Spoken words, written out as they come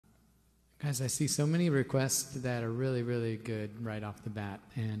Guys, I see so many requests that are really, really good right off the bat,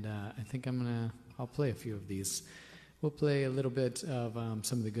 and I think I'll play a few of these. We'll play a little bit of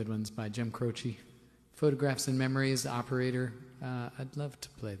some of the good ones by Jim Croce. Photographs and Memories, Operator. I'd love to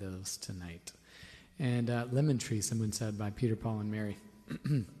play those tonight. And Lemon Tree, someone said, by Peter, Paul, and Mary.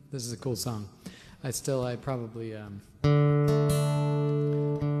 This is a cool song. I probably...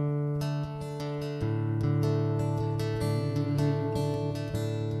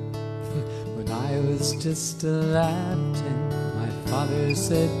 When I was just a lad, and my father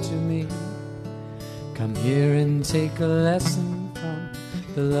said to me, come here and take a lesson from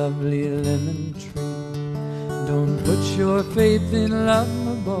the lovely lemon tree. Don't put your faith in love,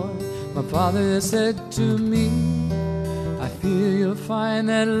 my boy, my father said to me. I fear you'll find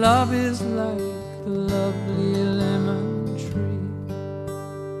that love is like the lovely lemon tree.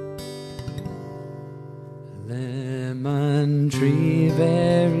 Lemon tree,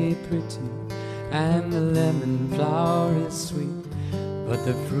 very pretty, and the lemon flower is sweet, but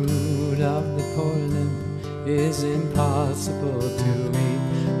the fruit of the poor lemon is impossible to eat.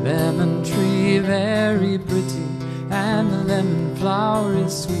 Lemon tree, very pretty, and the lemon flower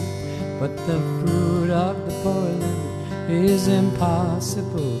is sweet, but the fruit of the poor lemon is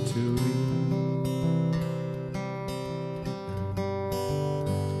impossible to eat.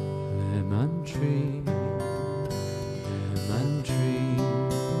 Lemon tree, lemon tree,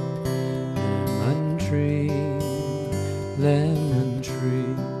 lemon tree, lemon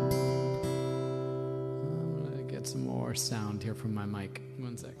tree. I'm going to get some more sound here from my mic.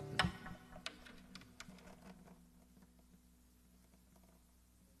 One sec.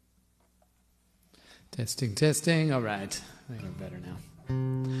 Testing, testing. All right. I think we're better now.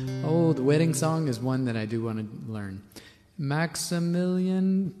 Oh, the wedding song is one that I do want to learn.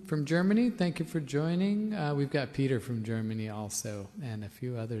 Maximilian from Germany, thank you for joining. We've got Peter from Germany also, and a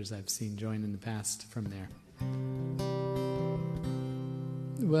few others I've seen join in the past from there.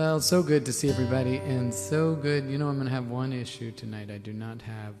 Well, so good to see everybody, and so good. You know, I'm going to have one issue tonight. I do not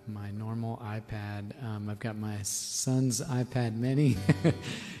have my normal iPad. I've got my son's iPad mini.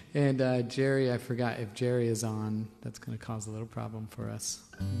 And Jerry, I forgot if Jerry is on. That's going to cause a little problem for us.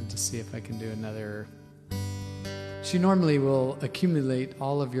 To see if I can do another. She normally will accumulate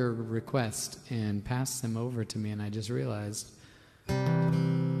all of your requests and pass them over to me, and I just realized I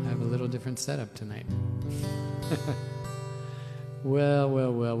have a little different setup tonight. Well,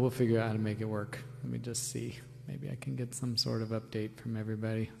 we'll figure out how to make it work. Let me just see. Maybe I can get some sort of update from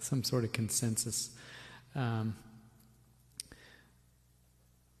everybody, some sort of consensus. We're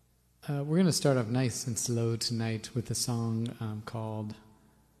going to start off nice and slow tonight with a song called,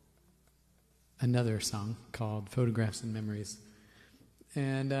 another song called Photographs and Memories.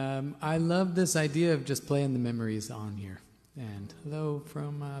 And I love this idea of just playing the memories on here. And hello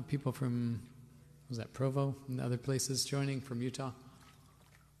from people from, was that Provo and other places joining from Utah?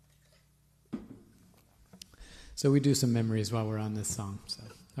 So we do some memories while we're on this song,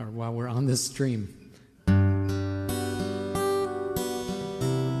 or while we're on this stream.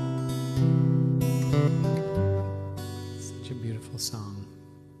 Such a beautiful song.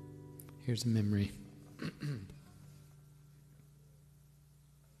 Here's a memory.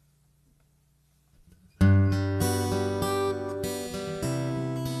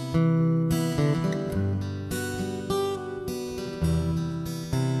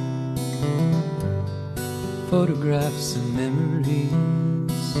 Photographs and memories,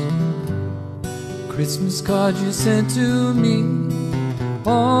 Christmas cards you sent to me,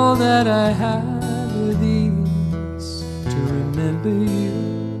 all that I have are these to remember you.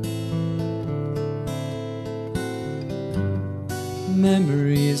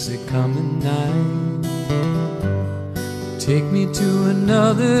 Memories that come at night, take me to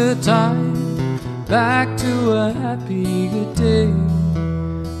another time, back to a happy good day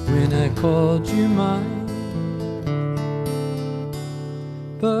when I called you mine.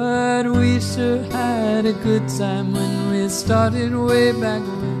 But we sure had a good time when we started way back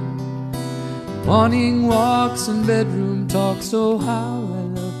when. Morning walks and bedroom talks, oh how I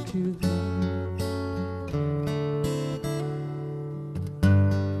loved you then.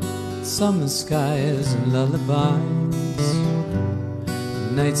 Summer skies and lullabies,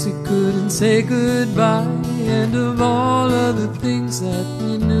 nights we couldn't say goodbye, and of all other things that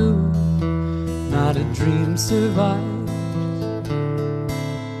we knew, not a dream survived.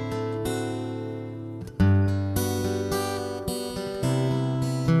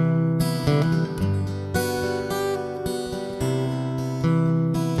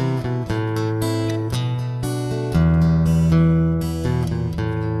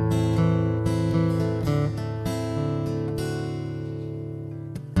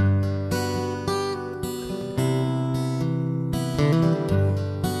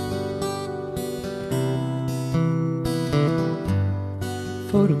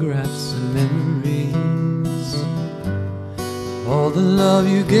 photographs and memories. All the love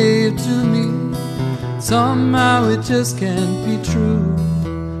you gave to me, somehow it just can't be true.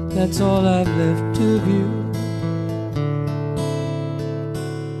 That's all I've left of you.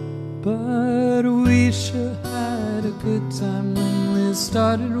 But we sure had a good time when we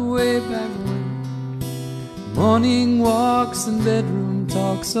started way back when. Morning walks and bedroom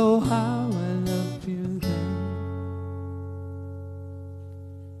talks, oh how I loved you then.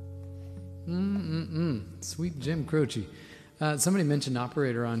 Sweet Jim Croce. Somebody mentioned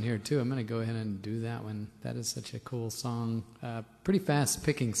Operator on here too. I'm going to go ahead and do that one. That is such a cool song. Pretty fast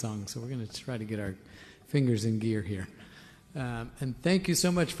picking song, so we're going to try to get our fingers in gear here. And thank you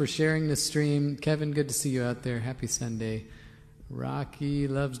so much for sharing this stream. Kevin, good to see you out there. Happy Sunday. Rocky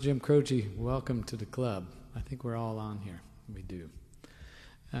loves Jim Croce. Welcome to the club. I think we're all on here. We do.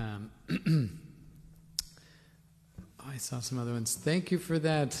 I saw some other ones. Thank you for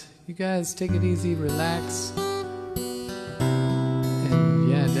that. You guys take it easy, relax. And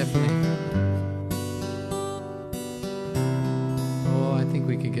yeah, definitely. Oh, I think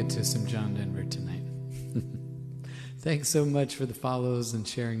we could get to some John Denver tonight. Thanks so much for the follows and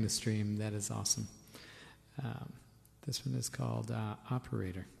sharing the stream. That is awesome. This one is called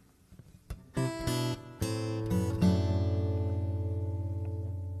Operator.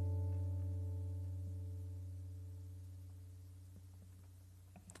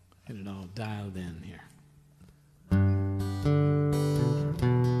 Get it all dialed in here.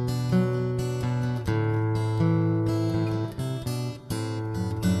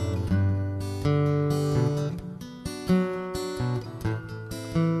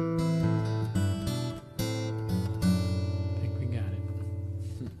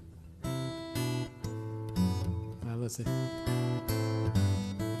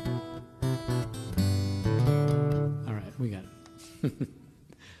 All right, we got it.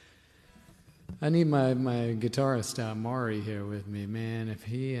 I need my guitarist Maury here with me. Man, if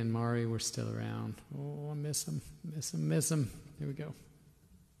he and Maury were still around. Oh, I miss him. Miss him. Here we go.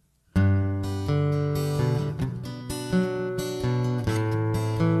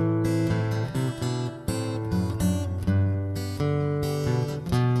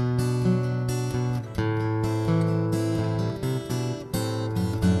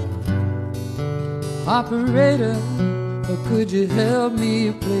 Operator, or could you help me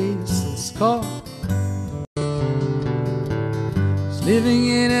a place this call? Just living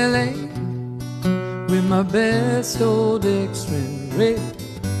in LA with my best old ex-friend Ray.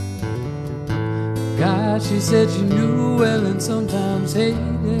 God, she said she knew well and sometimes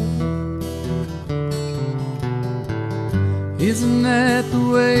hated. Isn't that the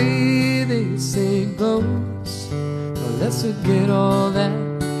way they say it goes? Well, let's forget all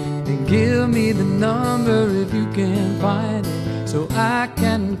that and give me the number if you can find it, so I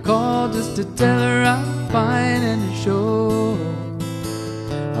can call just to tell her I'm fine and to show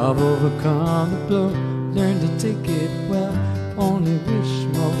I've overcome the blow, learned to take it well. Only wish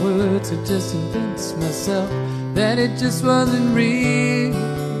my words could just convince myself that it just wasn't real,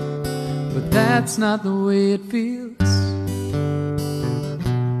 but that's not the way it feels.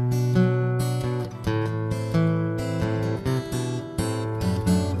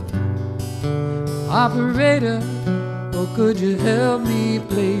 Operator, or could you help me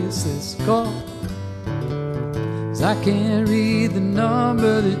place this call? 'Cause I can't read the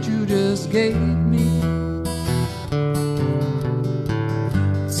number that you just gave me.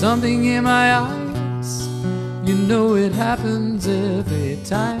 Something in my eyes, you know it happens every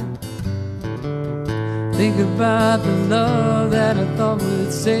time. Think about the love that I thought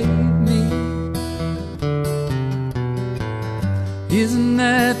would save me. Isn't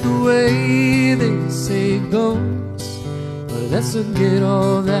that the way they say it goes? Well, let's forget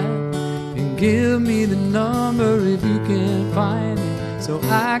all that and give me the number if you can find it, so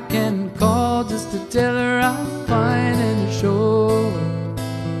I can call just to tell her I'm fine and to show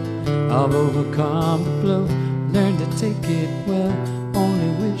I've overcome the blow, learned to take it well.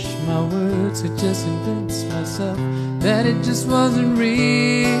 Only wish my words could just convince myself that it just wasn't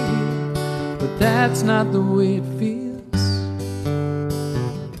real, but that's not the way it feels.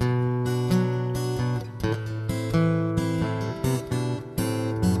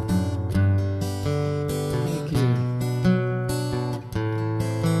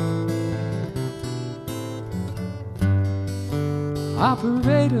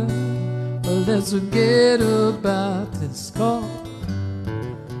 Operator, let's forget about this call.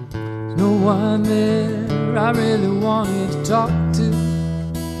 There's no one there I really wanted to talk to.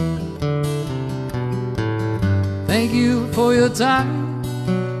 Thank you for your time,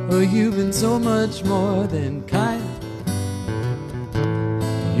 oh, you've been so much more than kind.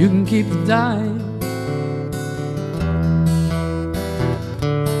 you can keep the dime.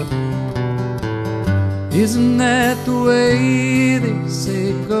 Isn't that the way they say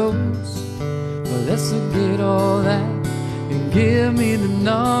it goes? Well, let's forget all that and give me the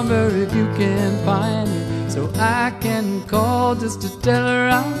number if you can find it, so I can call just to tell her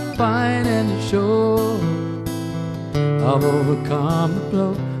I'm fine and sure I've overcome the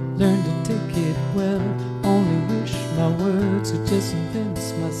blow, learned to take it well. Only wish my words would just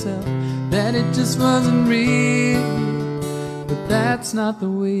convince myself that it just wasn't real, but that's not the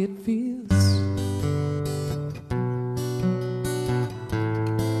way it feels.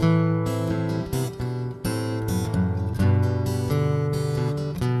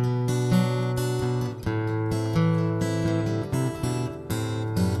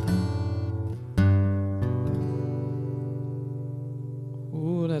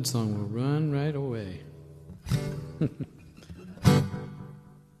 That song will run right away. There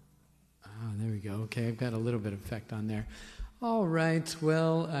we go. Okay, I've got a little bit of effect on there. All right,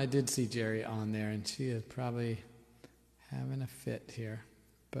 well, I did see Jerry on there, and she is probably having a fit here.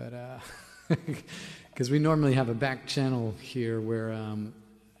 But, because we normally have a back channel here where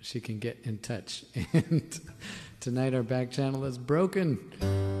she can get in touch. And tonight our back channel is broken.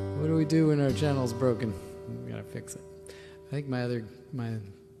 What do we do when our channel's broken? We gotta fix it. I think my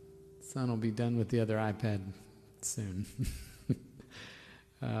son will be done with the other iPad soon.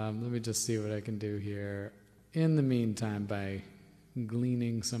 Let me just see what I can do here in the meantime by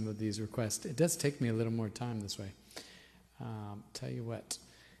gleaning some of these requests. It does take me a little more time this way. Tell you what.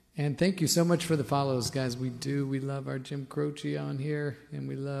 And thank you so much for the follows, guys. We love our Jim Croce on here, and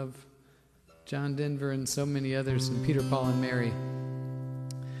we love John Denver and so many others, and Peter, Paul, and Mary.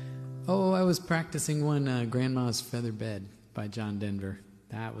 Oh, I was practicing one, Grandma's Feather Bed by John Denver.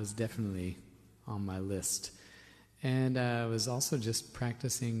 That was definitely on my list. And I was also just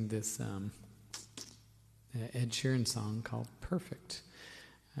practicing this Ed Sheeran song called Perfect.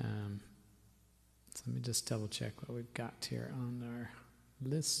 So let me just double check what we've got here on our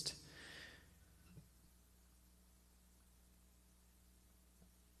list.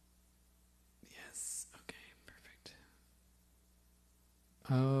 Yes, okay, perfect.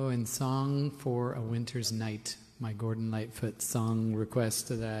 Oh, and Song for a Winter's Night, my Gordon Lightfoot song request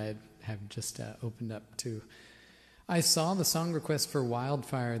that I have just opened up to. I saw the song request for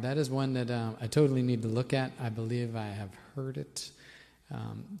Wildfire. That is one that I totally need to look at. I believe I have heard it.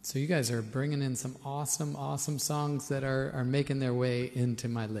 So you guys are bringing in some awesome, awesome songs that are making their way into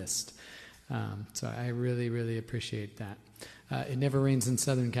my list. So I really, really appreciate that. It Never Rains in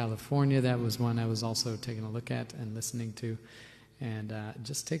Southern California. That was one I was also taking a look at and listening to. And it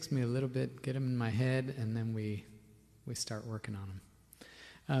just takes me a little bit, get them in my head, and then we start working on them.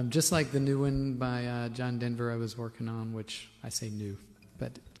 Just like the new one by John Denver I was working on, which I say new,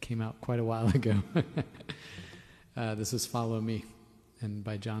 but it came out quite a while ago. This is Follow Me, and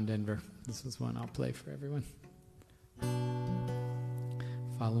by John Denver. This is one I'll play for everyone.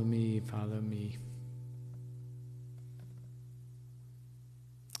 Follow me, follow me.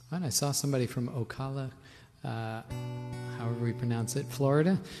 And I saw somebody from Ocala, however we pronounce it,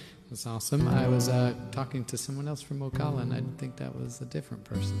 Florida. It was awesome. I was talking to someone else from Ocala, and I didn't think that was a different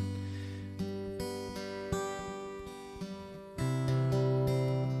person.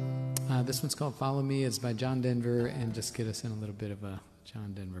 This one's called Follow Me. It's by John Denver, and just get us in a little bit of a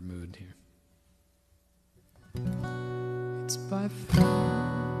John Denver mood here. It's by far...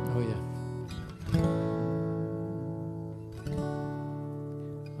 Oh, yeah.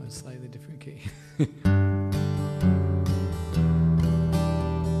 Oh, a slightly different key.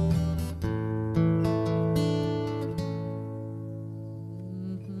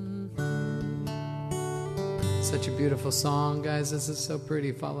 Such a beautiful song, guys. This is so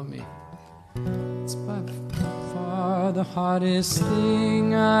pretty. Follow me. It's by far the hardest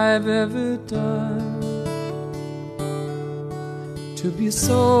thing I've ever done, to be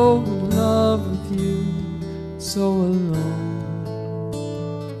so in love with you, so alone.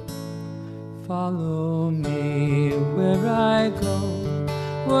 Follow me where I go,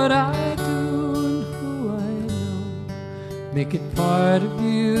 what I do and who I know. Make it part of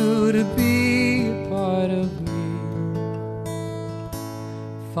you to be a part of me.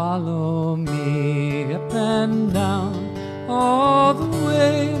 Follow me up and down, all the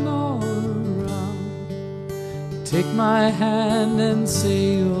way and all around. Take my hand and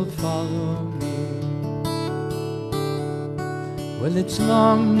say you'll follow me. Well, it's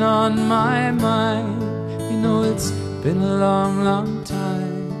long on my mind, you know it's been a long, long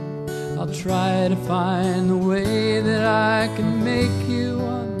time. I'll try to find a way that I can make you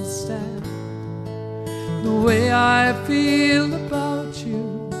understand the way I feel about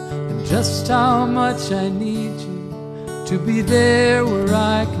you. just how much I need you to be there where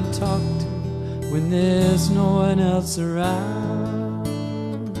I can talk to when there's no one else around.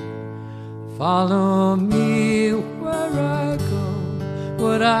 Follow me where I go,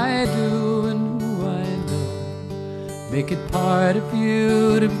 what I do and who I know. Make it part of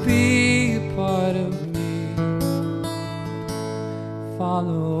you to be a part of me.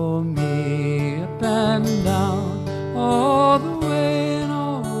 Follow me up and down, all the way and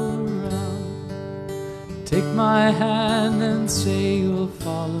all around. Take my hand and say you'll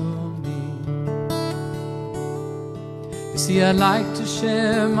follow me. You see, I'd like to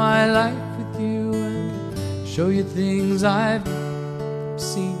share my life with you and show you things I've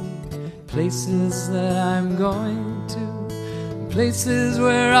seen, places that I'm going to, places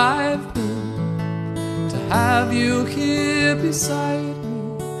where I've been. To have you here beside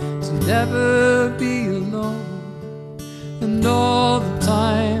me, to never be alone, and all the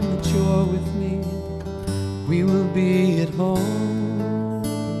time that you're with me, we will be at home.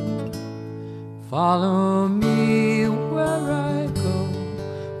 Follow me where I go,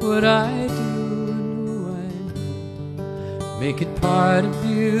 what I do and who I know. Make it part of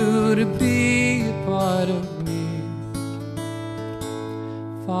you to be a part of me.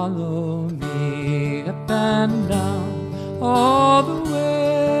 Follow me up and down, all the way.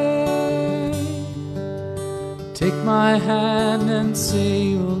 Take my hand and say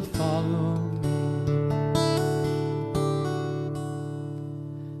you'll follow me.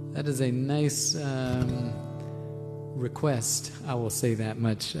 That is a nice request, I will say that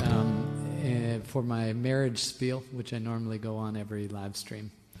much, for my marriage spiel, which I normally go on every live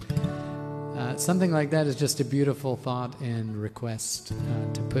stream. Something like that is just a beautiful thought and request,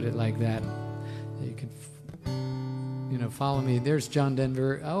 to put it like that. You could, follow me. There's John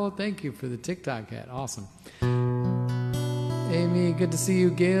Denver. Oh, thank you for the TikTok hat. Awesome. Amy, good to see you.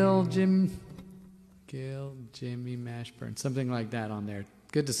 Gail, Jimmy Mashburn, something like that on there.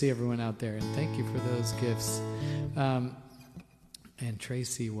 Good to see everyone out there, and thank you for those gifts. And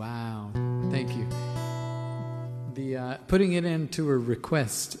Tracy, wow, thank you. The putting it into a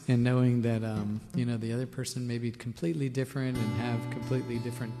request and knowing that the other person may be completely different and have completely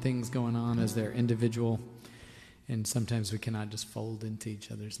different things going on as their individual, and sometimes we cannot just fold into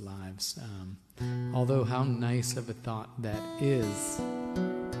each other's lives. Although how nice of a thought that is,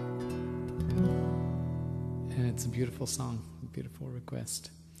 and it's a beautiful song, a beautiful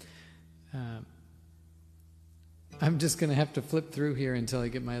request. I'm just going to have to flip through here until I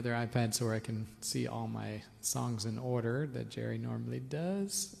get my other iPad so I can see all my songs in order that Jerry normally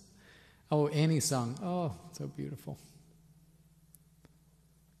does. Oh, Annie's song. Oh, so beautiful.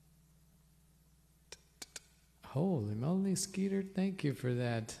 Holy moly, Skeeter, thank you for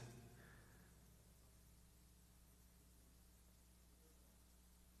that.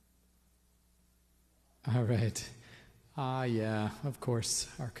 All right. Yeah, of course,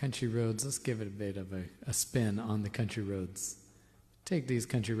 our country roads. Let's give it a bit of a spin on the country roads. Take these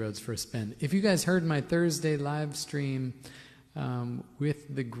country roads for a spin. If you guys heard my Thursday live stream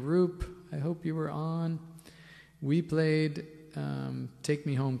with the group, I hope you were on. We played Take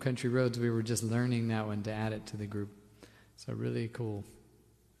Me Home Country Roads. We were just learning that one to add it to the group. So really cool.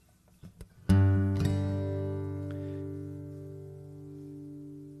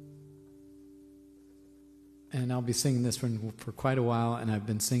 And I'll be singing this one for quite a while, and I've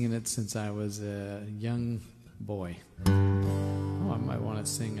been singing it since I was a young boy. Oh, I might want to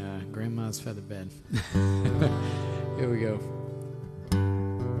sing Grandma's Feather Bed. Here we go.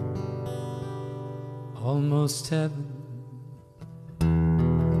 Almost heaven,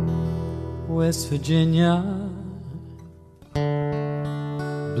 West Virginia,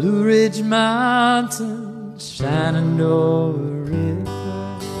 Blue Ridge Mountains, Shenandoah River.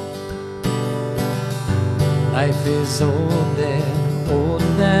 Life is old there,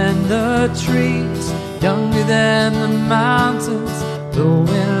 older than the trees, younger than the mountains,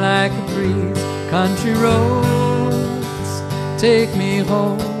 blowing like a breeze. Country roads, take me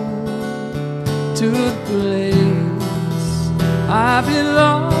home to the place I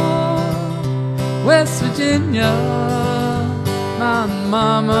belong. West Virginia, Mountain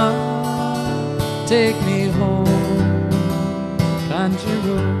Mama, take me home. Country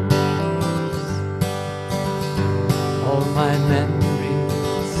roads. All my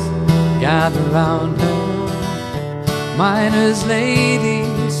memories gather round her, miner's lady,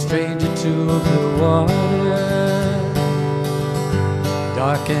 stranger to the water.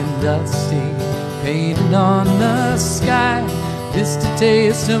 Dark and dusty, painted on the sky, distant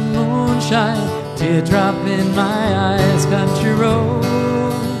taste of moonshine, teardrop in my eyes. Country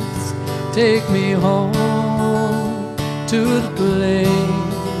roads, take me home to the place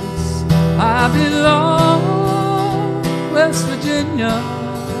I belong West Virginia.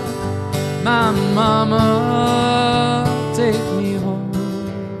 My mama, take me home.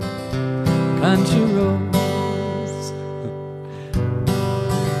 Country roads.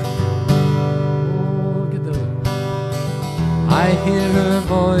 Oh, get the. I hear her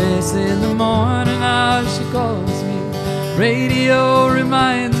voice in the morning how she calls me. Radio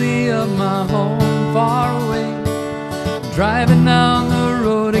reminds me of my home far away. Driving down the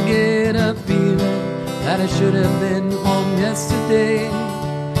road to get a feeling that I should have been home yesterday.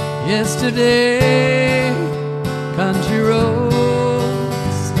 Yesterday, country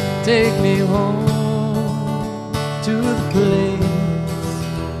roads, take me home to the place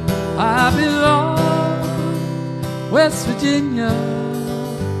I belong, West Virginia.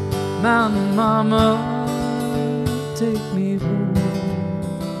 Mountain mama, take me home.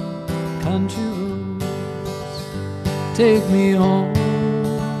 Country roads, take me home.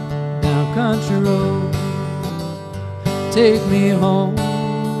 Now country roads, take me home.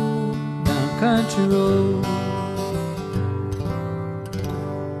 Now country roads.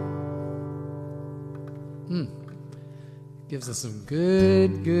 Gives us some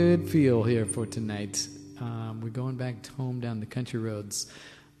good feel here for tonight. We're going back home down the country roads.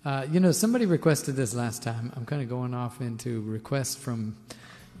 You know, somebody requested this last time. I'm kind of going off into requests from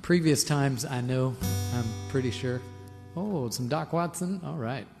previous times. I know, I'm pretty sure. Oh, some Doc Watson. All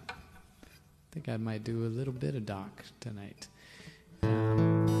right. I think I might do a little bit of Doc tonight.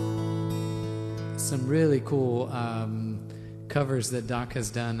 Some really cool covers that Doc has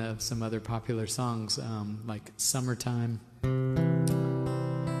done of some other popular songs, like Summertime.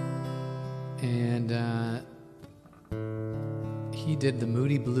 And he did the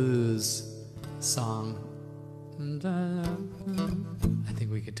Moody Blues song. I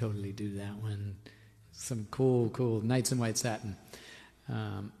think we could totally do that one. Some cool Nights in White Satin.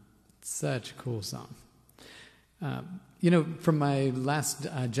 Such a cool song. You know, from my last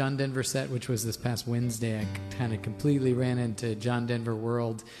John Denver set, which was this past Wednesday, I kind of completely ran into John Denver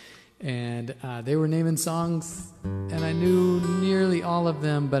World, and they were naming songs, and I knew nearly all of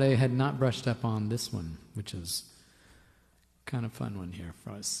them, but I had not brushed up on this one, which is kind of fun one here for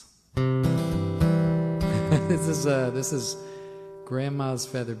us. This is Grandma's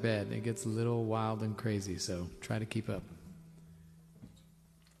Feather Bed. It gets a little wild and crazy, so try to keep up.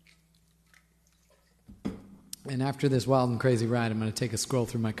 And after this wild and crazy ride, I'm going to take a scroll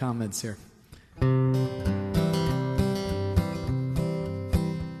through my comments here.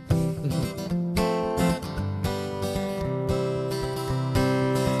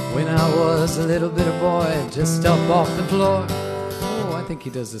 When I was a little bit of boy, just up off the floor. Oh, I think he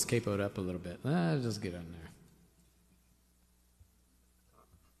does this capoed up a little bit. Just get on there.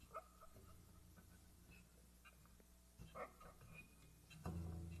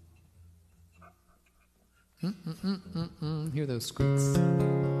 Hear those squeaks.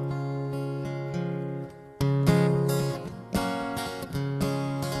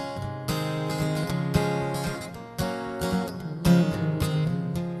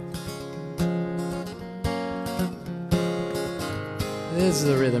 This is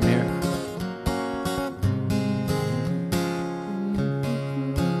the rhythm here.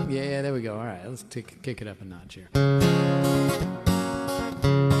 Yeah, there we go. All right, let's kick it up a notch here.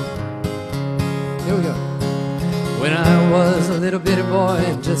 Here we go. When I was a little bitty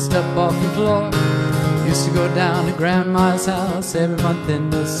boy, just up off the floor, used to go down to Grandma's house every month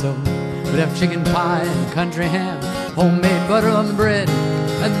in or so. We'd have chicken pie and country ham, homemade butter on the bread.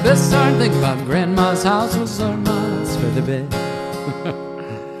 And the best darn thing about Grandma's house was our mom's feather bed.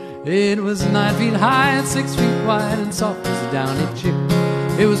 It was 9 feet high and 6 feet wide and soft as a downy chick.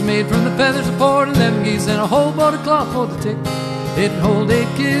 It was made from the feathers of 4 to 11 geese and a whole boat of cloth for the tick. It'd hold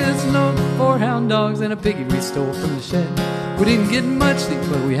 8 kids, no 4 hound dogs, and a piggy we stole from the shed. We didn't get much sleep,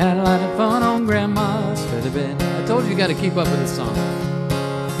 but we had a lot of fun on Grandma's feather bed. I told you got to keep up with this song.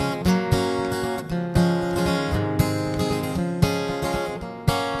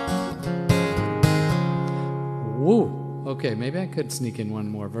 Whoa. Okay, maybe I could sneak in one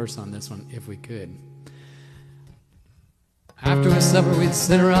more verse on this one, if we could. After supper, we'd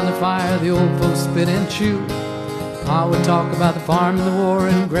sit around the fire, the old folks spit and chew. I would talk about the farm and the war,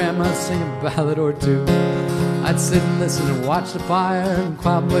 and Grandma'd sing a ballad or two. I'd sit and listen and watch the fire, and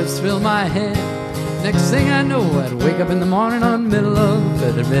cobwebs fill my head. Next thing I know, I'd wake up in the morning on the middle of a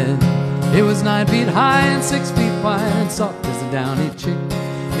feather bed. It was 9 feet high and 6 feet wide and soft as a downy chick.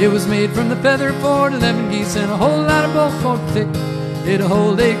 It was made from the feather of 4 to 11 geese and a whole lot of both for thick. It'd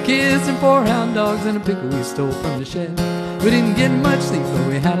hold 8 kids and 4 hound dogs and a pickle we stole from the shed. We didn't get much sleep, but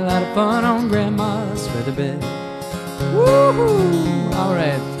we had a lot of fun on Grandma's feather bed. Woohoo! All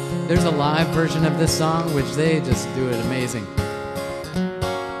right, There's a live version of this song, which they just do it amazing.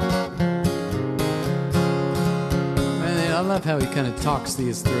 And I love how he kind of talks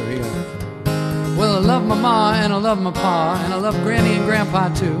these through here. Well, I love my ma and I love my pa and I love granny and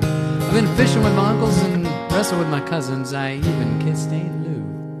grandpa too. I've been fishing with my uncles and wrestled with my cousins. I even kissed Aunt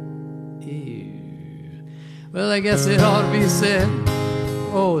Lou. Ew. Well, I guess it ought to be said.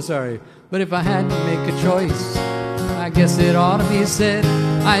 Oh, sorry. But if I had to make a choice, I guess it ought to be said,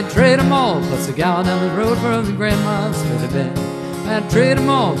 I'd trade them all plus a gal down the road for the grandma's for the bed. I'd trade them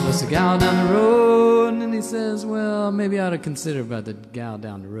all plus a gal down the road. And then he says, well, maybe I ought to consider about the gal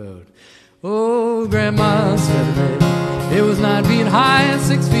down the road. Oh, grandma's feather bed. It was 9 feet high and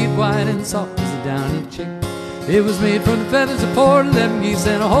 6 feet wide and soft as a downy chick. It was made from the feathers of 4 to 11 geese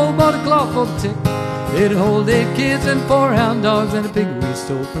and a whole bunch of cloth for the tick. It'd hold 8 kids and 4 hound dogs and a pig we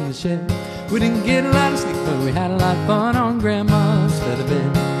stole from the shed. We didn't get a lot of sleep, but we had a lot of fun on grandma's feather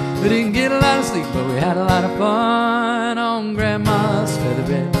bed. We didn't get a lot of sleep, but we had a lot of fun on grandma's feather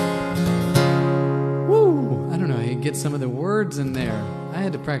bed. Woo! I don't know, you get some of the words in there. I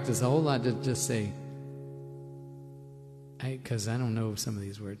had to practice a whole lot to just say, because I don't know some of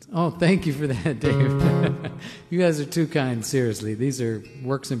these words. Oh, thank you for that, Dave. You guys are too kind, seriously. These are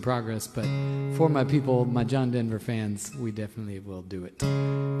works in progress, but for my people, my John Denver fans, we definitely will do it.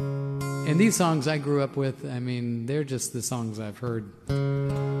 And these songs I grew up with, I mean, they're just the songs I've heard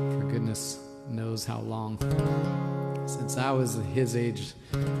for goodness knows how long. Since I was his age,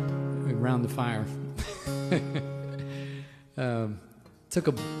 around the fire.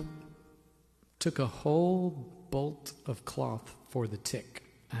 Took a whole bolt of cloth for the tick.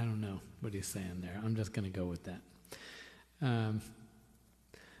 I don't know what he's saying there. I'm just going to go with that.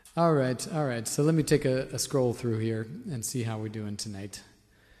 All right. So let me take a scroll through here and see how we're doing tonight.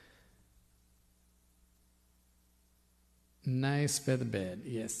 Nice feather bed.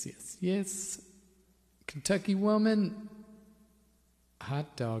 Yes. Kentucky Woman.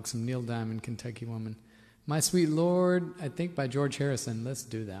 Hot dog, some Neil Diamond, Kentucky Woman. My Sweet Lord, I think by George Harrison. Let's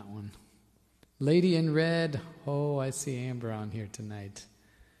do that one. Lady in Red. Oh, I see Amber on here tonight.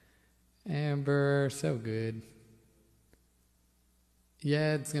 Amber, so good.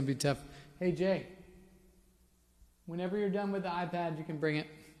 Yeah, it's going to be tough. Hey, Jay. Whenever you're done with the iPad, you can bring it.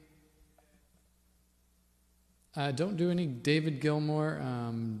 Don't do any David Gilmour.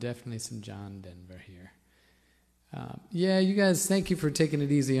 Definitely some John Denver here. Yeah, you guys, thank you for taking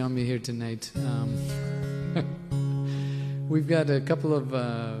it easy on me here tonight. We've got a couple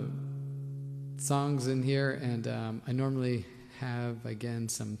of songs in here, and I normally have, again,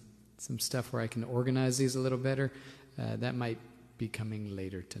 some stuff where I can organize these a little better. That might be coming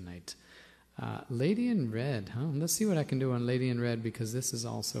later tonight. Lady in Red, huh? Let's see what I can do on Lady in Red, because this is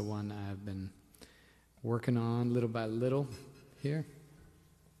also one I've been working on little by little here.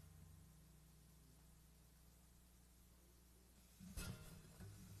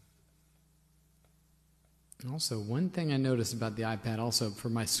 Also, one thing I noticed about the iPad also, for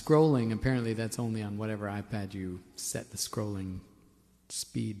my scrolling, apparently that's only on whatever iPad you set the scrolling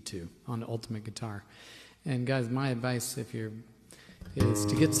speed to on Ultimate Guitar. And guys, my advice is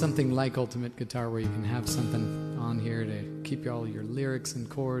to get something like Ultimate Guitar where you can have something on here to keep all your lyrics and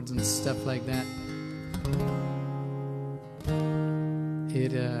chords and stuff like that.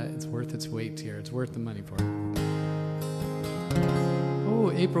 It's worth its weight here. It's worth the money for it.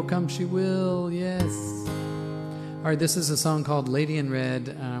 Oh, April Come She Will, yes. All right, this is a song called Lady in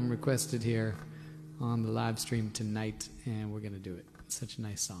Red, requested here on the live stream tonight, and we're going to do it. It's such a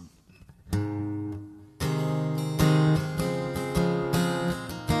nice song.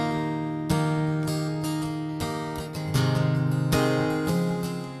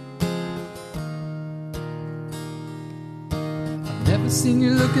 I've never seen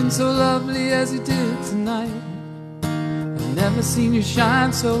you looking so lovely as you did tonight. I've never seen you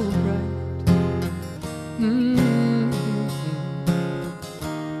shine so bright.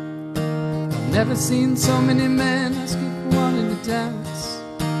 Never seen so many men ask you for wanting to dance.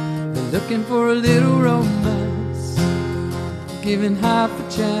 They're looking for a little romance, giving half a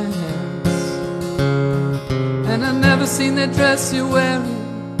chance. And I've never seen that dress you're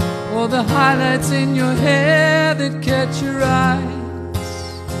wearing, or the highlights in your hair that catch your eyes.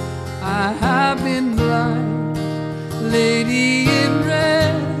 I have been blind, lady in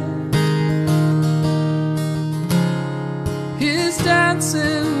red. He's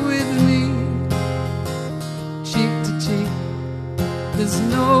dancing with me, cheek to cheek. There's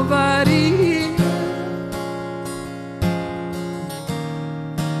nobody here.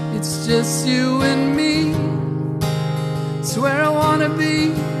 It's just you and me. It's where I wanna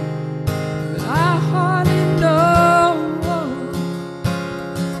be, but I hardly know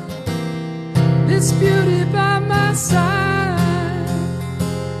beauty by my side.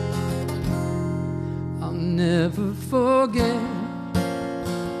 I'll never forget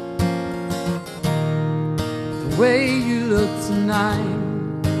the way you look tonight.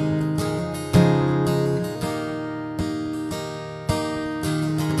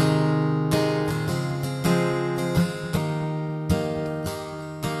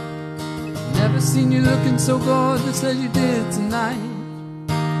 Never seen you looking so gorgeous as you did tonight.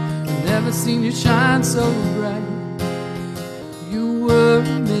 Never seen you shine so bright. You were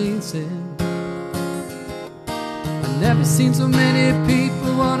amazing. I've never seen so many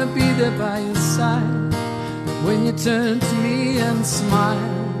people wanna be there by your side. But when you turned to me and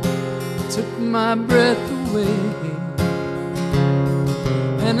smiled, it took my breath away.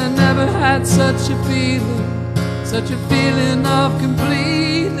 And I never had such a feeling of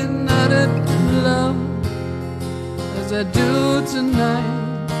complete and utter love as I do tonight.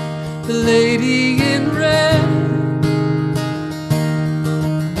 The lady in red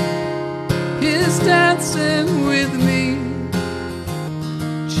is dancing with me,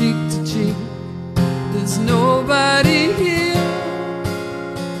 cheek to cheek. There's nobody here.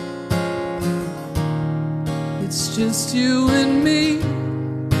 It's just you and me.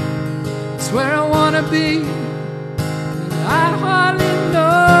 It's where I wanna be. And I hardly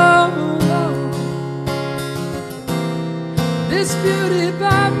know this beauty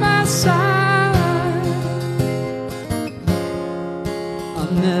by my side.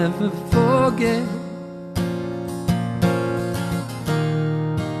 I'll never forget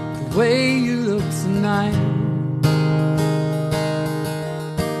the way you look tonight.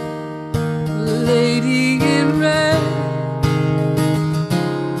 The lady in red,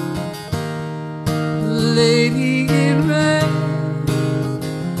 the lady in red,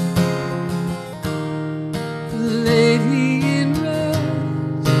 the lady.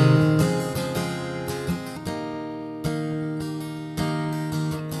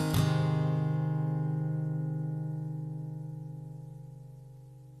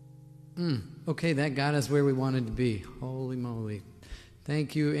 Okay, that got us where we wanted to be. Holy moly.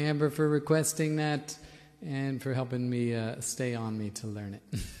 Thank you, Amber, for requesting that and for helping me stay on me to learn it.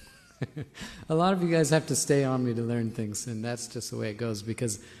 A lot of you guys have to stay on me to learn things, and that's just the way it goes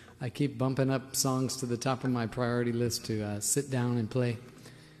because I keep bumping up songs to the top of my priority list to sit down and play,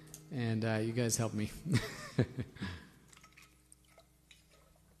 and you guys help me.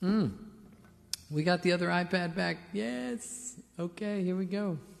 We got the other iPad back. Yes. Okay, here we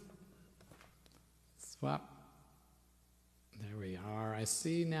go. Swap. There we are. I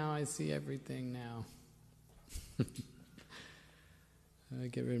see now. I see everything now. I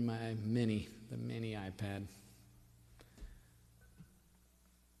get rid of my the mini iPad.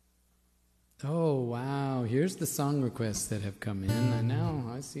 Oh, wow. Here's the song requests that have come in. And now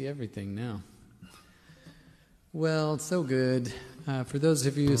I see everything now. Well, so good. For those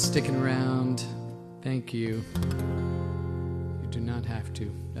of you sticking around, thank you. You do not have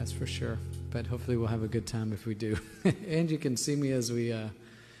to, that's for sure. But hopefully we'll have a good time if we do. And you can see me as we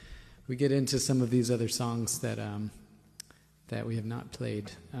get into some of these other songs that we have not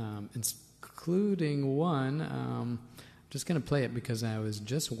played, including one. I'm just going to play it because I was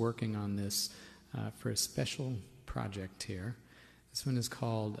just working on this for a special project here. This one is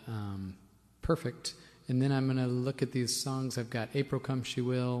called Perfect. And then I'm going to look at these songs. I've got April Come She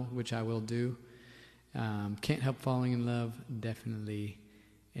Will, which I will do. Can't Help Falling in Love, definitely.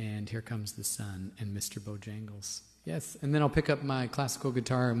 And Here Comes the Sun and Mr. Bojangles. Yes, and then I'll pick up my classical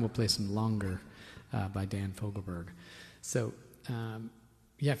guitar and we'll play some Longer by Dan Fogelberg. So,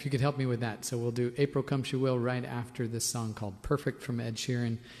 yeah, if you could help me with that. So we'll do April Come She Will right after this song called Perfect from Ed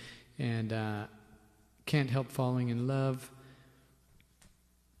Sheeran. And Can't Help Falling in Love.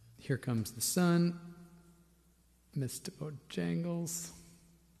 Here Comes the Sun. Mr. Bojangles.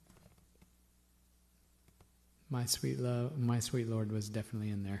 My Sweet Lord was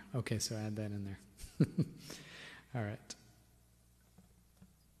definitely in there. Okay, so add that in there. All right.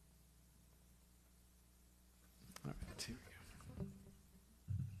 All right, here we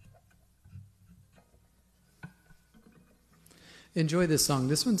go. Enjoy this song.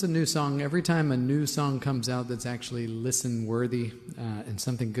 This one's a new song. Every time a new song comes out that's actually listen-worthy and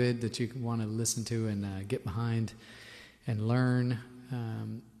something good that you want to listen to and get behind and learn,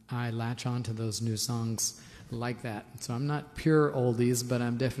 I latch on to those new songs like that. So I'm not pure oldies, but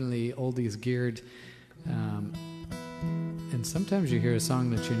I'm definitely oldies geared. And sometimes you hear a song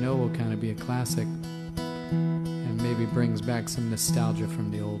that you know will kind of be a classic and maybe brings back some nostalgia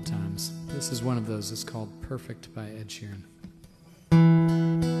from the old times. This is one of those. It's called Perfect by Ed Sheeran.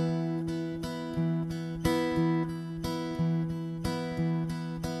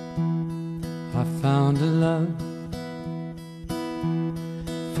 I found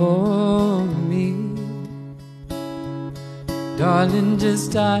for me. Darling,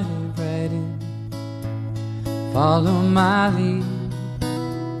 just dive right in, follow my lead.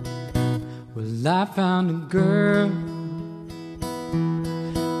 Well, I found a girl,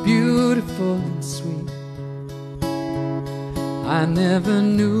 beautiful and sweet. I never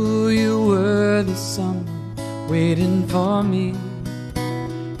knew you were the someone waiting for me.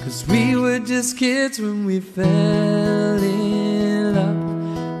 'Cause we were just kids when we fell in love,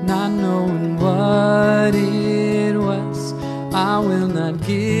 not knowing what it was. I will not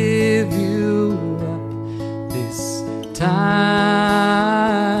give you up this time.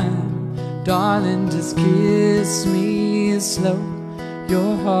 Darling, just kiss me slow.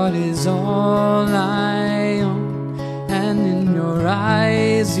 Your heart is all I own, and in your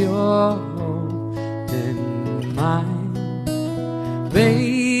eyes you're holding mine.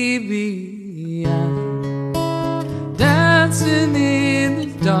 Baby, I'm dancing in the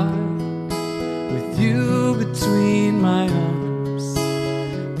dark with you between my arms,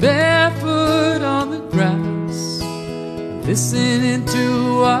 barefoot on the grass, listening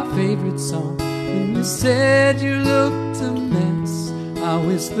to our favorite song. When you said you looked a mess, I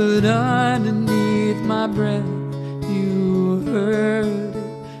whispered underneath my breath. You heard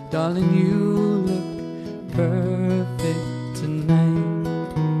it, darling, you look perfect tonight.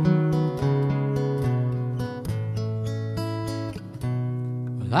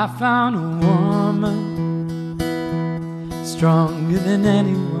 Well, I found a woman stronger than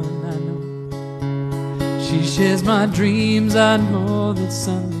anyone I know. She shares my dreams. I know that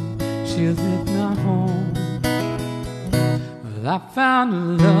someday she'll live my home. Well, I found a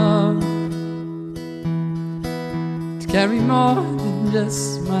love to carry more than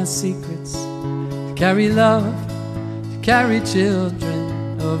just my secrets, to carry love, to carry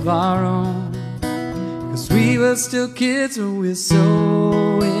children of our own. 'Cause we were still kids when we're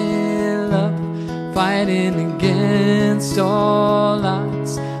so in love, fighting against all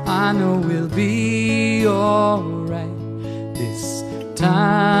odds. I know we'll be alright this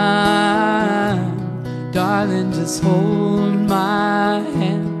time. Darling, just hold my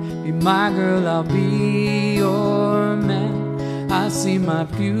hand, be my girl, I'll be your man. I see my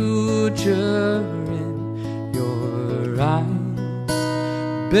future in your eyes.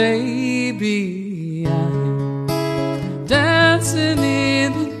 Baby, I'm dancing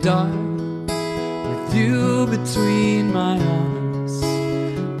in the dark with you between my arms,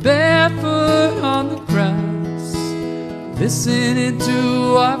 barefoot on the grass, listening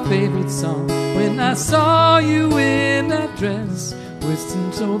to our favorite song. When I saw you in that dress,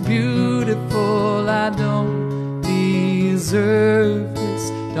 whistling so beautiful, I don't deserve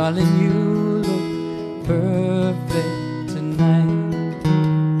this. Darling, you look perfect tonight.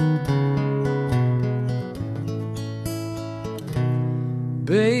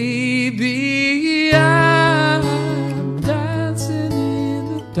 Baby, I'm dancing in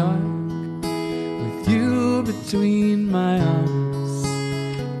the dark with you between my arms,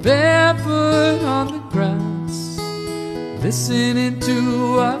 barefoot on the grass, listening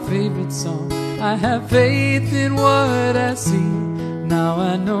to our favorite song. I have faith in what I see. Now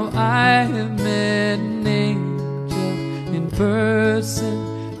I know I have met an angel in person.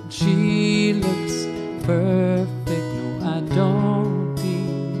 She looks perfect. No, I don't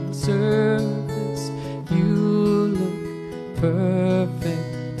deserve this. You look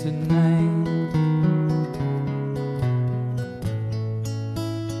perfect tonight.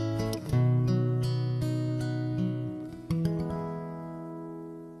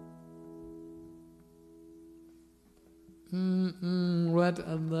 What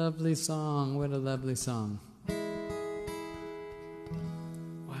a lovely song. What a lovely song.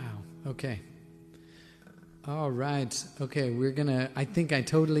 Wow. Okay. All right. Okay, we're going to... I think I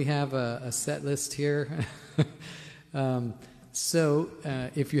totally have a set list here. So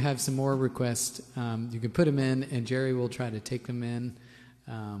if you have some more requests, you can put them in, and Jerry will try to take them in.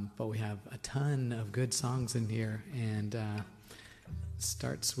 But we have a ton of good songs in here, and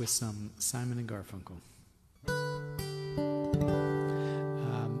starts with some Simon and Garfunkel.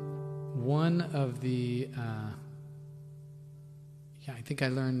 One of the, I think I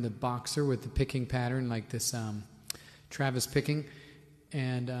learned the boxer with the picking pattern, like this Travis picking.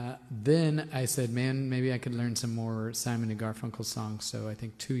 And then I said, man, maybe I could learn some more Simon and Garfunkel songs. So I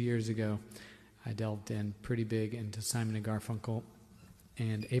think 2 years ago, I delved in pretty big into Simon and Garfunkel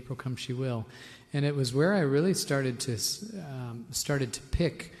and April Come She Will. And it was where I really started to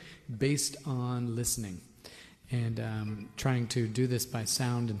pick based on listening. And trying to do this by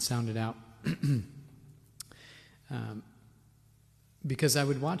sound and sound it out. Because I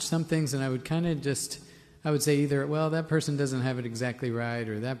would watch some things and I would kind of just I would say either, well, that person doesn't have it exactly right,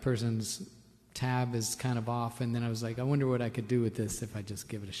 or that person's tab is kind of off, and then I was like, I wonder what I could do with this if I just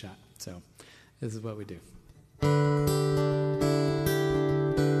give it a shot. So this is what we do.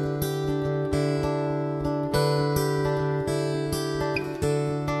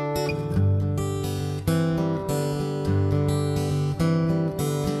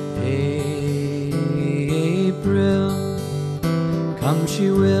 April, come she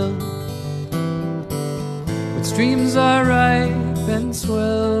will, but streams are ripe and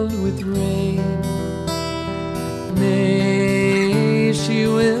swelled with rain. May she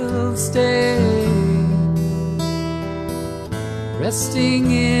will stay,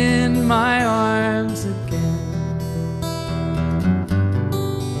 resting in my arms again.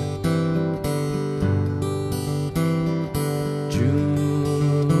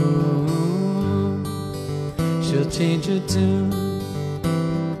 June, she'll change her tune,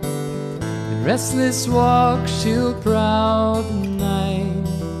 in restless walk she'll prowl the night.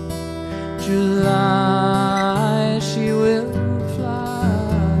 July, she will fly,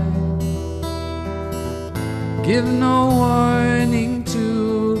 give no warning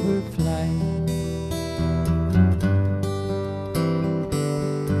to her flight.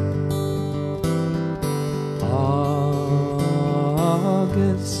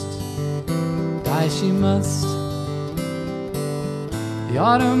 August, die she must, the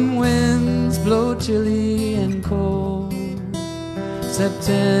autumn winds blow chilly and cold.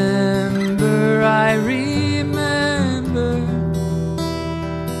 September, I remember,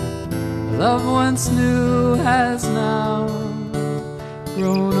 love once new has now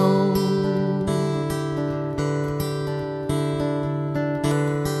grown old.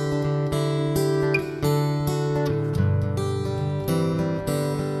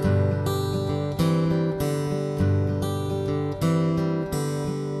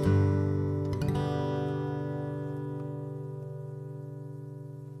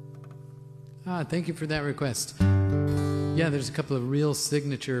 Thank you for that request. Yeah, there's a couple of real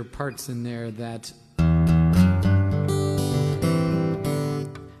signature parts in there that I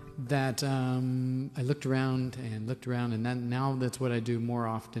looked around, and now that's what I do more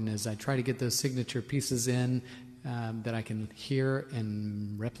often, is I try to get those signature pieces in that I can hear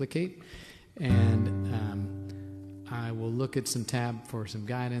and replicate, and I will look at some tab for some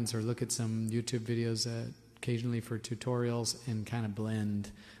guidance, or look at some YouTube videos occasionally for tutorials, and kind of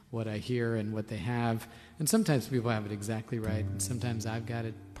blend what I hear and what they have. And sometimes people have it exactly right, and sometimes I've got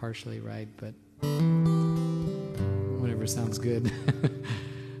it partially right, but whatever sounds good.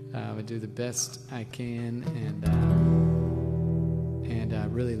 I do the best I can, and I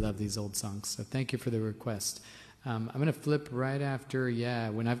really love these old songs, so thank you for the request. I'm going to flip right after,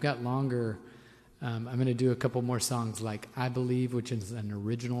 when I've got longer, I'm going to do a couple more songs like I Believe, which is an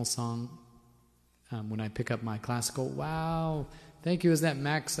original song. When I pick up my classical, wow, thank you. Is that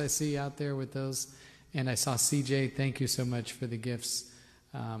Max I see out there with those? And I saw CJ, thank you so much for the gifts.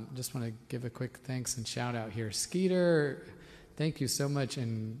 Just want to give a quick thanks and shout out here. Skeeter, thank you so much.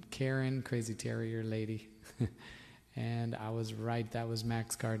 And Karen, Crazy Terrier Lady. And I was right, that was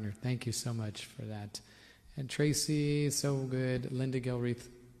Max Gardner. Thank you so much for that. And Tracy, so good. Linda Gilreath.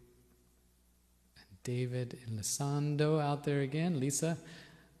 And David and Lisando out there again. Lisa,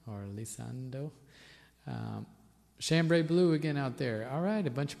 or Lisando. Chambray Blue again out there. All right,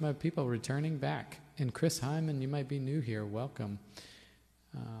 a bunch of my people returning back. And Chris Hyman, you might be new here. Welcome.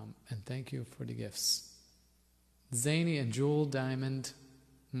 And thank you for the gifts. Zany and Jewel Diamond.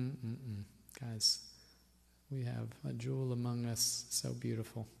 Guys, we have a jewel among us. So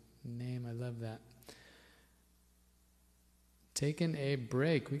beautiful. Name, I love that. Taking a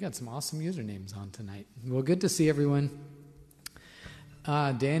break. We got some awesome usernames on tonight. Well, good to see everyone.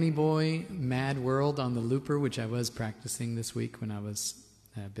 Danny Boy, Mad World on the looper, which I was practicing this week when I was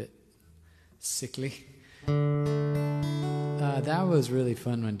a bit sickly. That was really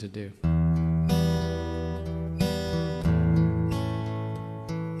fun one to do.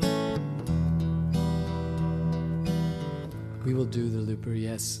 We will do the looper,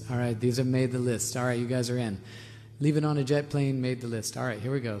 yes. All right, these have made the list. All right, you guys are in. Leave It on a Jet Plane made the list. All right,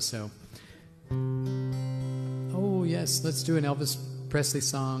 here we go. So, oh yes, let's do an Elvis Presley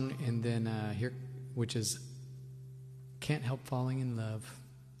song, and then here, which is Can't Help Falling in Love.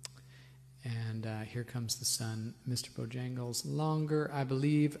 And Here Comes the Sun, Mr. Bojangles. Longer, I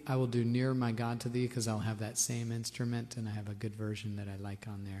Believe. I will do Near My God to Thee, because I'll have that same instrument, and I have a good version that I like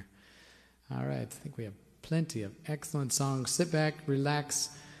on there. All right, I think we have plenty of excellent songs. Sit back, relax,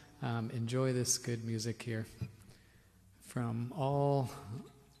 enjoy this good music here from all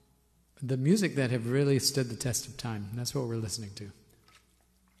the music that have really stood the test of time. That's what we're listening to.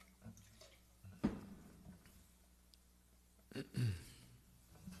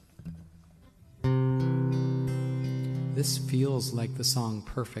 This feels like the song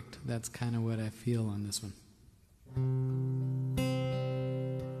Perfect. That's kind of what I feel on this one.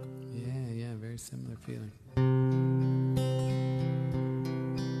 Yeah, very similar feeling.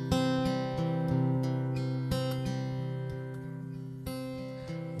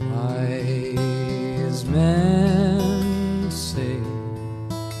 Wise men say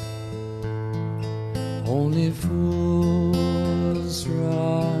only fools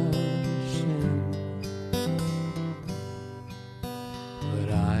rush in, but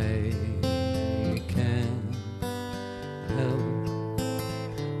I can't help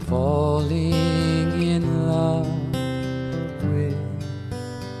falling in love with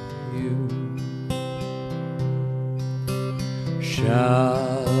you.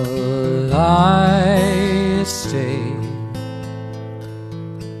 Shall I stay?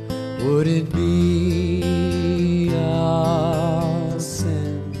 Would it be a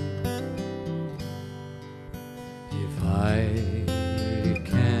sin if I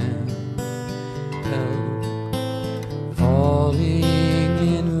can't help falling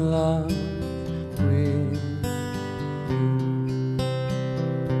in love with you?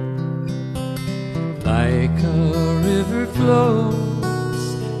 Like a river flows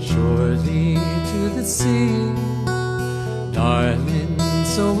surely to the sea, darling,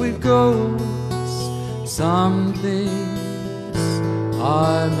 so it goes. Some things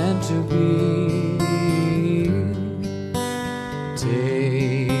are meant to be.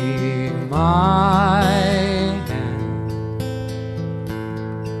 Take my hand,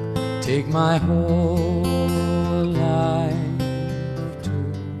 take my whole life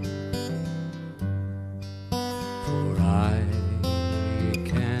too, for I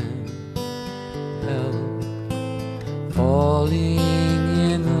can't help falling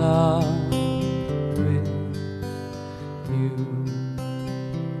in love with you.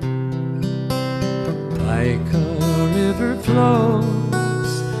 Like a river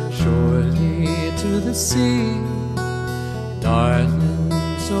flows surely to the sea, darling,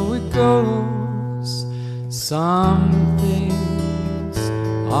 so it goes. Some things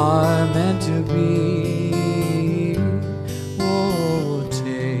are meant to be. Oh,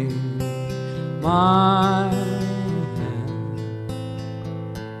 take my hand,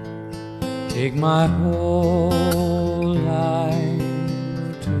 take my whole life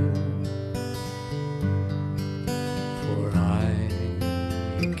too, for I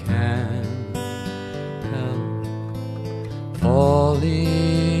can't help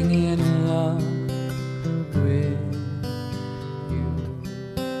falling in love with you,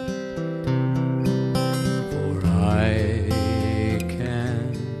 for I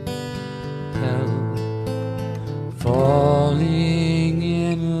can't help falling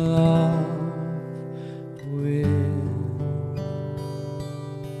in love with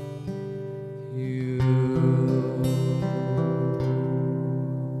you.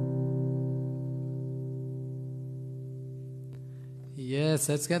 Yes,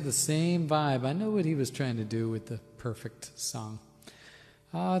 that's got the same vibe. I know what he was trying to do with the Perfect song.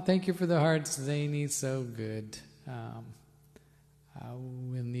 Thank you for the hearts, Zany. So good.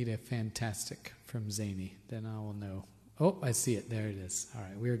 We'll need a fantastic from Zany. Then I will know. Oh, I see it. There it is. All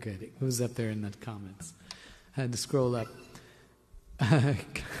right, we're good. It was up there in the comments. I had to scroll up.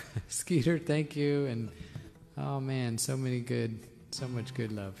 Skeeter, thank you. And oh man, so much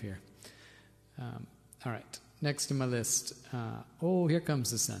good love here. All right, next to my list. Oh, Here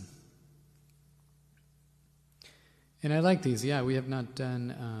Comes the Sun. And I like these. Yeah, we have not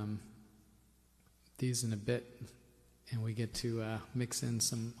done these in a bit. And we get to mix in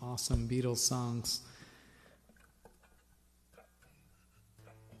some awesome Beatles songs.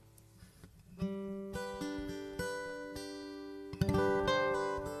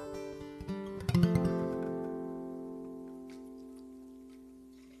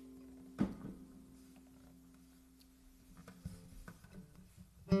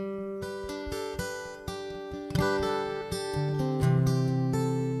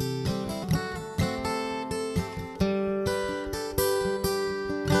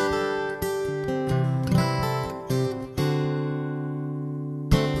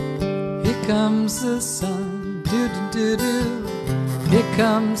 Here comes the sun, do-do-do-do. Here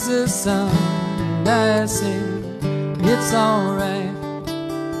comes the sun, and I sing, it's alright.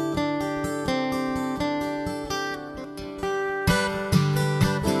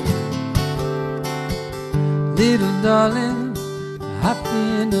 Little darling, I've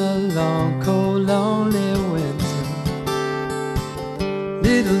been a long, cold, lonely winter.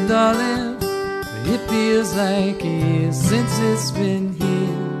 Little darling, it feels like years since it's been here.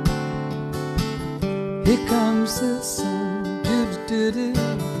 Here comes the sun, do-do-do-do.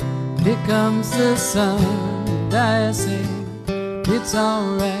 Here comes the sun, and I say it's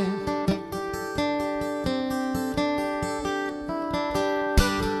alright.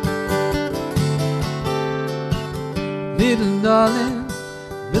 Little darling,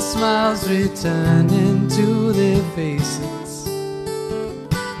 the smiles returning to their faces.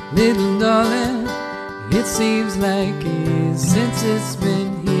 Little darling, it seems like years since it's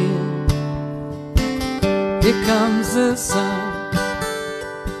been here. Here comes the sun,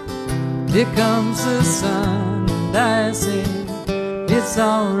 here comes the sun, and I say it's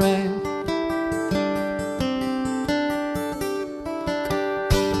alright.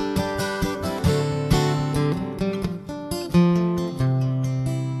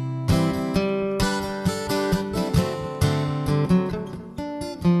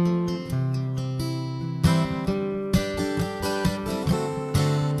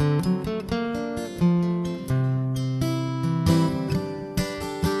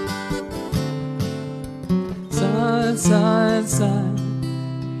 Sun, sun,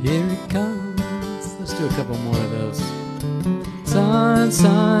 here it comes. Let's do a couple more of those. Sun,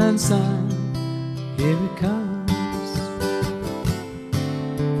 sun, sun, here it comes.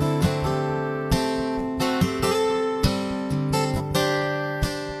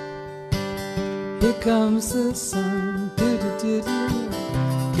 Here comes the sun, doo -doo -doo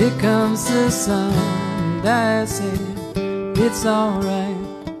 -doo. Here comes the sun, and I say it's alright.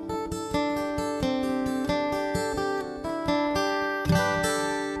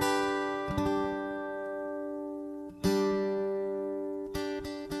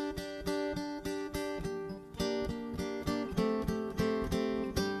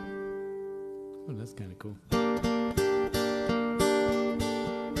 That's kind of cool.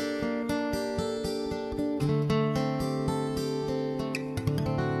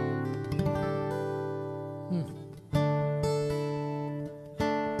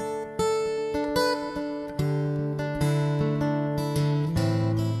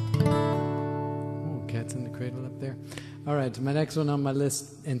 Cat's in the Cradle up there. All right, my next one on my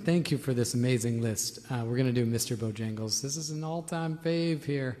list, and thank you for this amazing list. We're going to do Mr. Bojangles. This is an all-time fave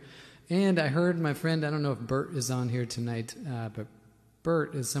here. And I heard my friend, I don't know if Byrd is on here tonight, but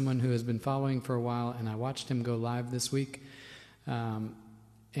Byrd is someone who has been following for a while, and I watched him go live this week.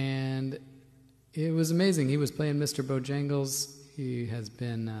 And it was amazing. He was playing Mr. Bojangles. He has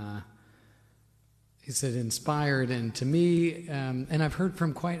been, he said, inspired. And to me, and I've heard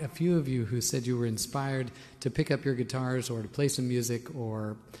from quite a few of you who said you were inspired to pick up your guitars or to play some music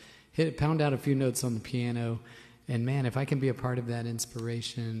or pound out a few notes on the piano. And man, if I can be a part of that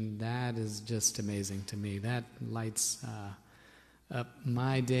inspiration, that is just amazing to me. That lights up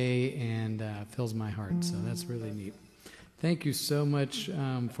my day and fills my heart. So that's really neat. Thank you so much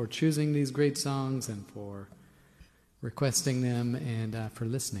for choosing these great songs and for requesting them and for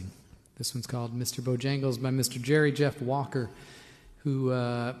listening. This one's called Mr. Bojangles by Mr. Jerry Jeff Walker, who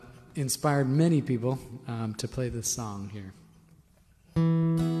inspired many people to play this song here.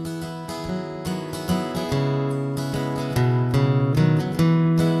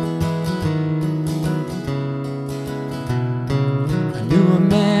 A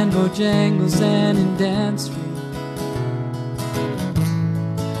man Bojangles and in dance room,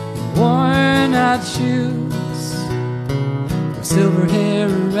 worn out shoes, with silver hair, a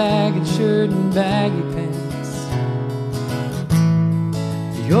ragged shirt and baggy pants.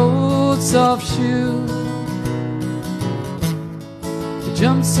 The old soft shoe, he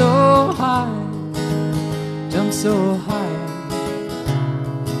jumped so high, jumped so high.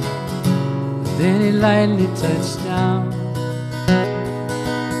 Then he lightly touched down.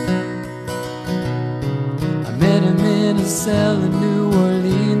 Met him in a cell in New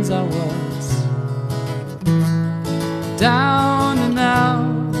Orleans. I was down and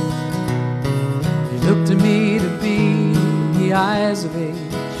out. He looked to me to be the eyes of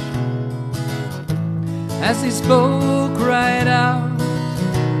age as he spoke right out.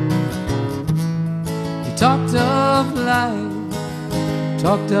 He talked of life,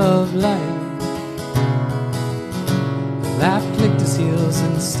 talked of life. The laugh clicked his heels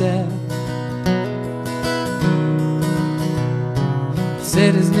instead.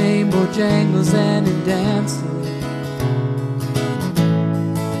 Said his name Bojangles and he danced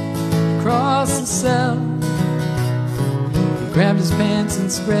across the cell. He grabbed his pants and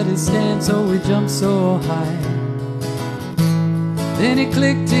spread his stance. Oh, he jumped so high. Then he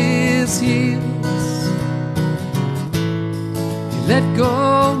clicked his heels. He let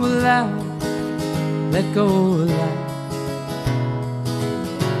go loud, let go loud.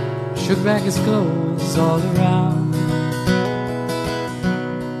 Shook back his clothes all around.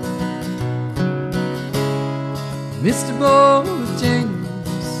 Mr. Bojangles,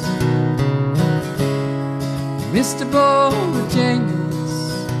 Mr. Bojangles,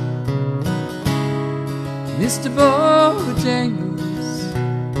 Mr. Bojangles,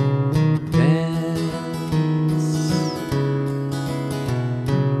 dance.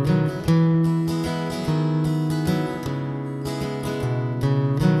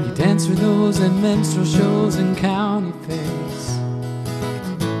 He danced for those and minstrel shows and county fairs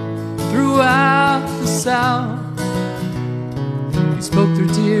throughout the South. He spoke through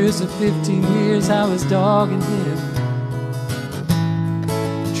tears of 15 years how his dog and him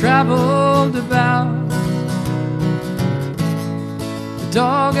traveled about. The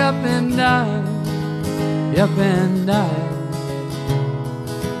dog up and died, up and died.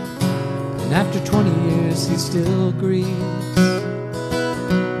 And after 20 years he still grieves.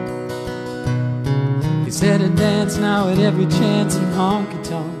 He's had a dance now at every chance in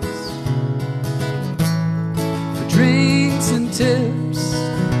honky-tonks, for drinks and tips.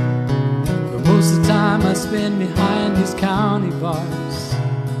 But most of the time I spend behind his county bars,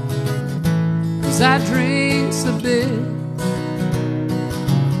 'cause I drinks a bit.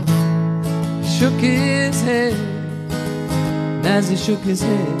 He shook his head, and as he shook his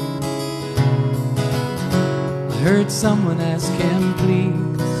head, I heard someone ask him,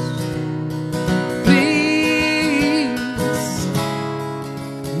 please, please,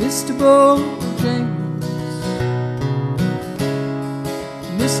 Mr. Bojangles,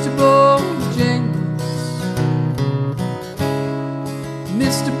 Mr. Bojangles,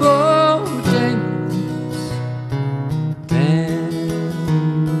 Mr. Bojangles, dance.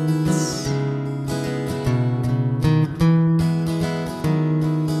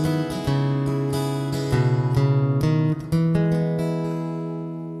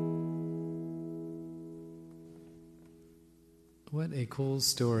 What a cool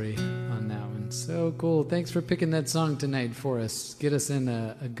story on that one. So cool. Thanks for picking that song tonight for us. Get us in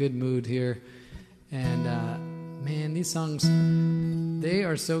a good mood here. And man, these songs, they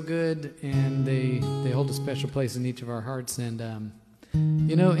are so good, and they hold a special place in each of our hearts. And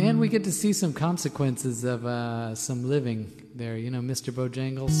you know, and we get to see some consequences of some living there. You know, Mr.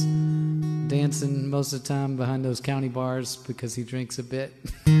 Bojangles dancing most of the time behind those county bars because he drinks a bit.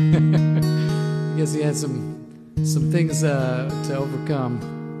 I guess he has some things to overcome.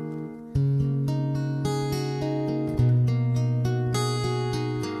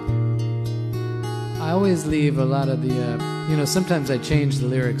 I always leave a lot of the, you know, sometimes I change the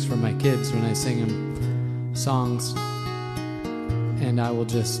lyrics for my kids when I sing them songs, and I will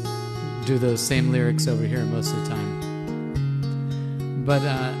just do those same lyrics over here most of the time. But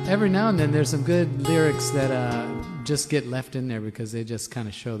every now and then there's some good lyrics that just get left in there because they just kind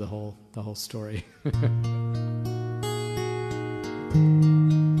of show the whole story.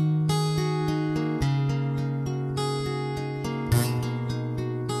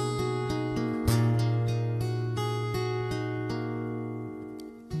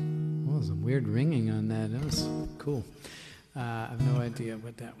 Well, some weird ringing on that. That was cool. I have no idea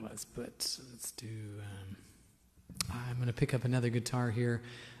what that was, but let's do... I'm going to pick up another guitar here.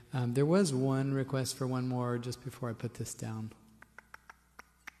 There was one request for one more just before I put this down.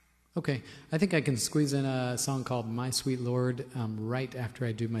 Okay, I think I can squeeze in a song called My Sweet Lord right after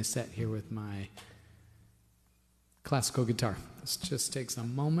I do my set here with my classical guitar. This just takes a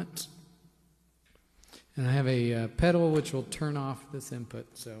moment. And I have a pedal which will turn off this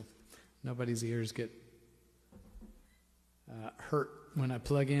input so nobody's ears get hurt when I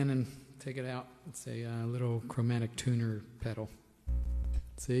plug in and take it out. It's a little chromatic tuner pedal.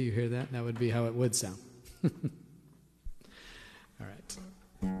 See, you hear that? That would be how it would sound. All right.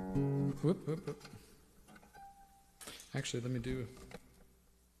 Whoop, whoop, whoop. Actually, let me do...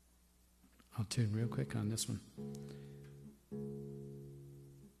 I'll tune real quick on this one.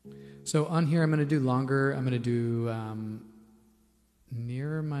 So on here, I'm going to do longer. I'm going to do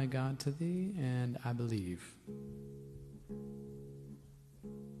Nearer My God to Thee and I Believe.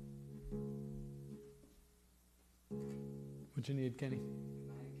 What you need, Kenny?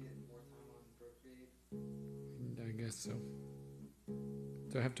 I guess so.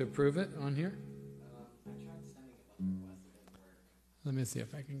 Do I have to approve it on here? I tried sending it, but the request didn't work. Let me see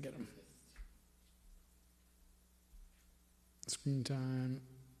if I can get them. Screen time.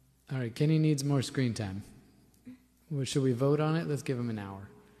 All right, Kenny needs more screen time. Well, should we vote on it? Let's give him an hour.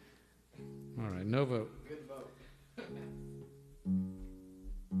 All right, no vote. Good vote.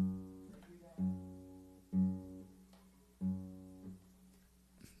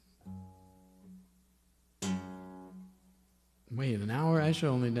 Wait, an hour? I should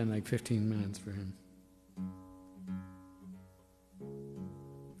have only done like 15 minutes for him.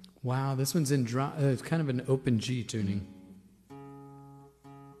 Wow, this one's in it's kind of an open G tuning.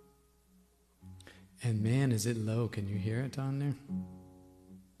 And man, is it low. Can you hear it on there?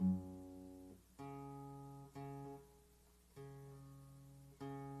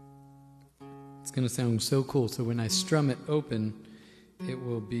 It's going to sound so cool. So when I strum it open, it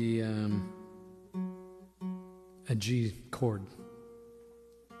will be a G chord.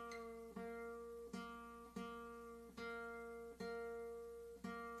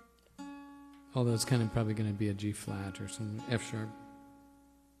 Although it's kind of probably going to be a G flat or some F sharp.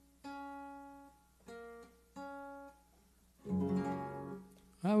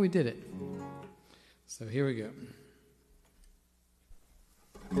 Oh, we did it. So here we go.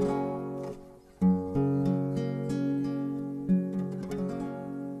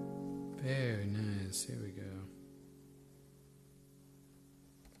 Very nice. Here we go.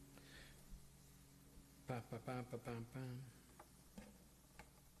 Ba, ba, ba, ba, ba, ba.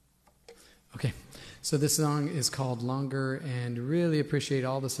 Okay, so this song is called Longer, and really appreciate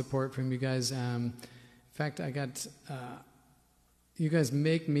all the support from you guys. In fact, I got... you guys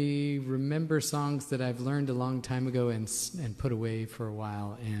make me remember songs that I've learned a long time ago and put away for a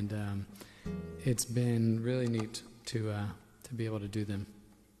while, and it's been really neat to be able to do them.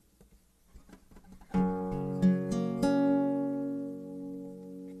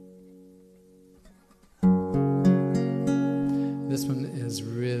 This one is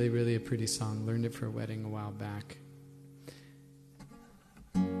really, really a pretty song. Learned it for a wedding a while back.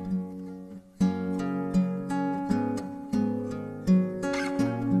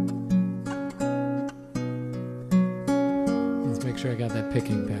 Make sure I got that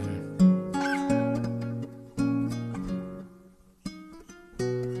picking pattern.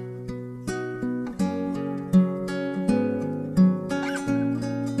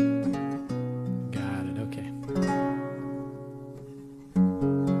 Got it, okay.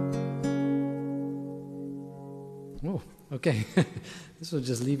 Oh, okay. This will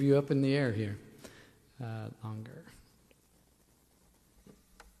just leave you up in the air here. Longer.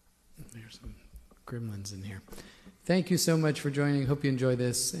 There's some gremlins in here. Thank you so much for joining. Hope you enjoy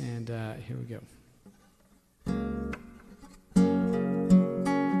this, and here we go.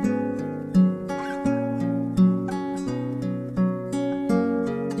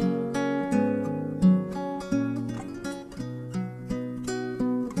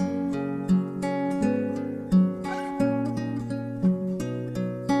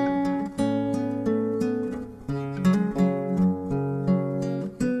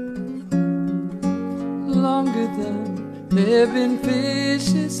 There have been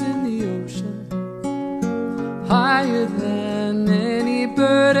fishes in the ocean, higher than any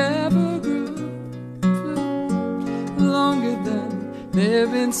bird ever grew, flew, longer than there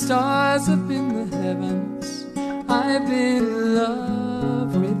have been stars up in the heavens. I've been in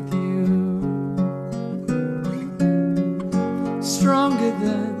love with you, stronger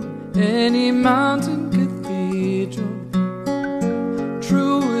than any mountain cathedral,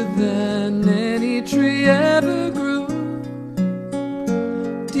 truer than any tree ever grew,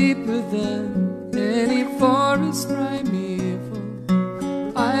 deeper than any forest primeval.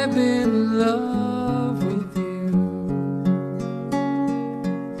 I've been in love with you.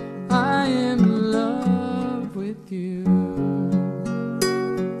 I am in love with you.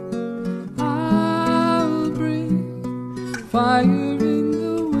 I'll bring fire in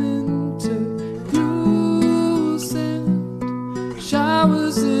the winter, you'll send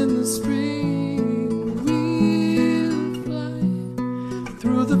showers in the spring.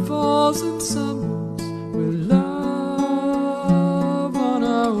 Through the falls and summers, with love on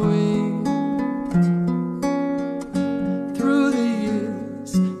our way. Through the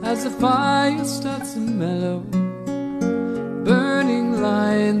years, as the fire starts to mellow, burning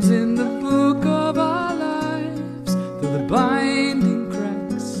lines in the book of our lives, through the binding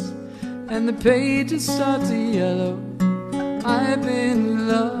cracks, and the pages start to yellow. I've been in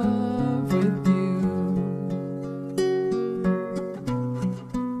love with you.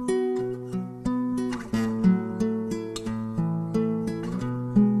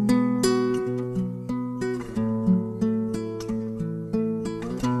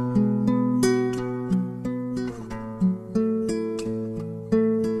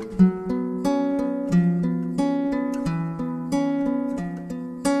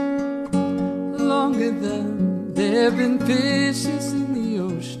 There've been fishes in the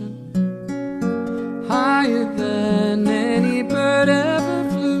ocean, higher than any bird ever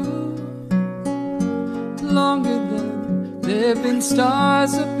flew, longer than there've been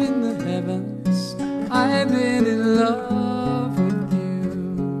stars up in the heavens. I've been in love with you.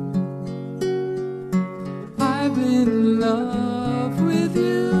 I've been in love with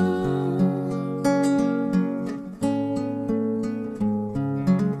you.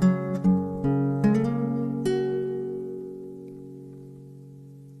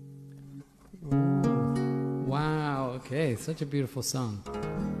 It's such a beautiful song.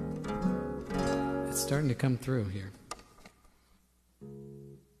 It's starting to come through here.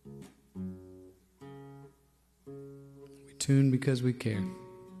 We tune because we care.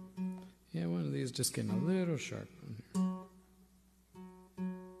 Yeah, one of these just getting a little sharp on here.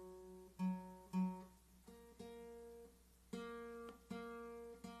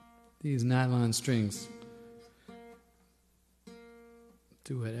 These nylon strings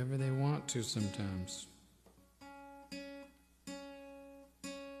do whatever they want to sometimes.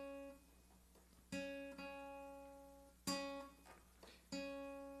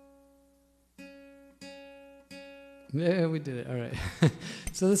 Yeah, we did it. All right.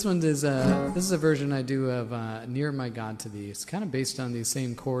 So this one is this is a version I do of "Near My God to Thee." It's kind of based on these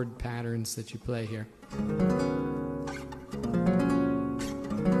same chord patterns that you play here.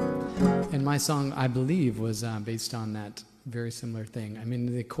 And my song, I believe, was based on that very similar thing. I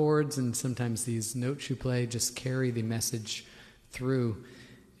mean, the chords and sometimes these notes you play just carry the message through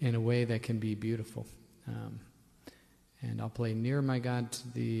in a way that can be beautiful. And I'll play "Near My God to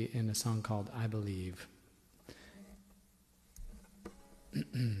Thee" in a song called "I Believe."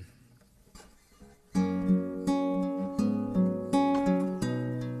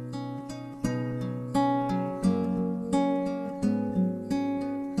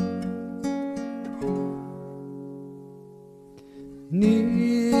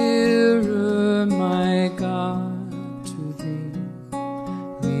 Nearer, my God, to Thee,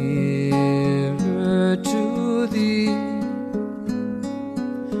 nearer to Thee,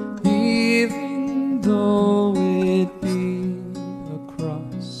 even though it be a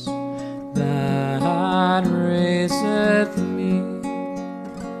cross that raiseth me,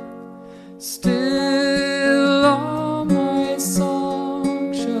 still all my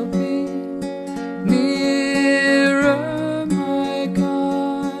song shall be nearer.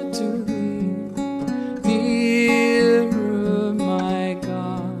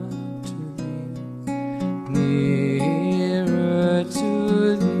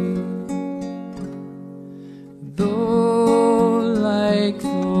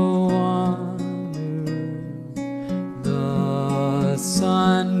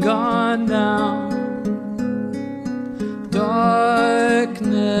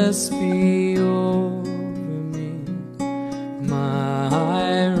 Be over me,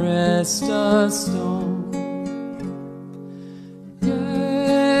 my rest a stone.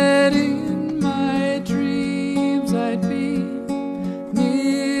 Yet in my dreams I'd be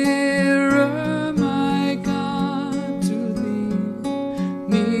nearer, my God, to Thee,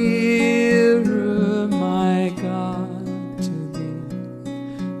 nearer, my God, to Thee,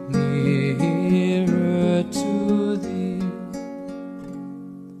 nearer to Thee.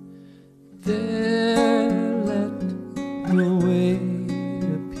 There let the way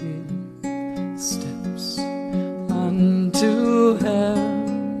appear, steps unto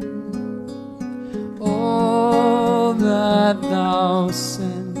heaven. All that Thou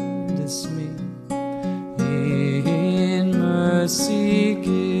sendest me in mercy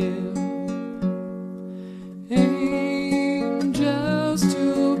give. Angels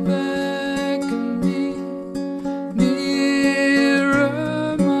to beckon me nearer,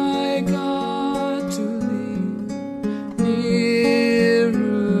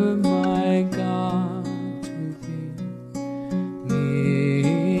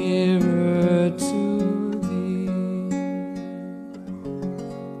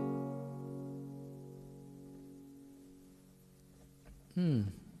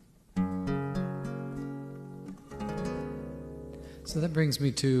 So that brings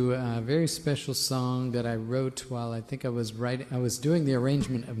me to a very special song that I wrote while I think I was doing the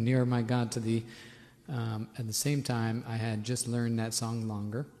arrangement of "Near My God to Thee." At the same time, I had just learned that song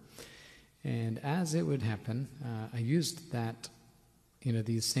longer. And as it would happen, I used that,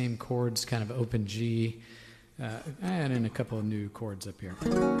 these same chords, kind of open G. I added in a couple of new chords up here.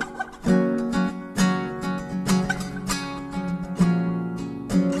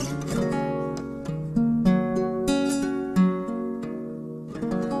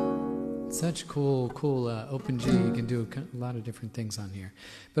 Such cool open G. You can do a lot of different things on here.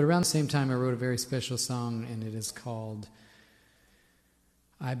 But around the same time, I wrote a very special song, and it is called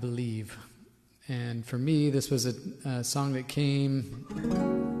 "I Believe." And for me, this was a song that came, I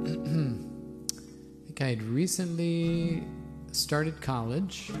think I had recently started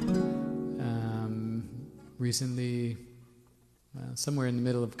college, somewhere in the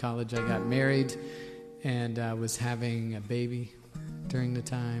middle of college, I got married, and was having a baby during the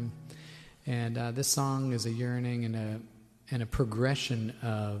time. And this song is a yearning and a progression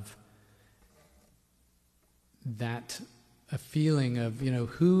of that, a feeling of,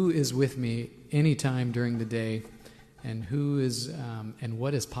 who is with me anytime during the day who is and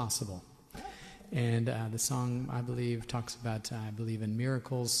what is possible. And the song, I believe, talks about I believe in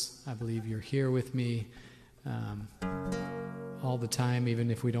miracles. I believe you're here with me all the time,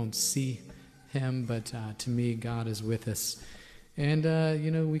 even if we don't see him. But to me, God is with us. And,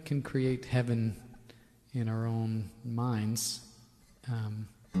 we can create heaven in our own minds. And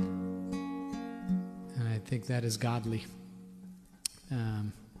I think that is godly.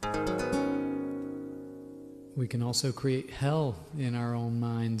 We can also create hell in our own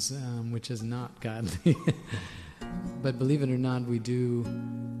minds, which is not godly. But believe it or not, we do.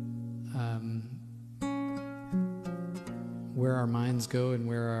 Where our minds go and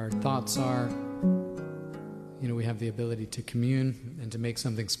where our thoughts are, we have the ability to commune and to make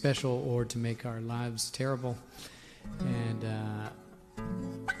something special or to make our lives terrible. And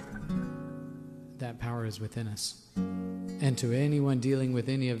that power is within us. And to anyone dealing with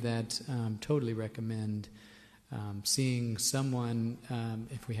any of that, totally recommend seeing someone,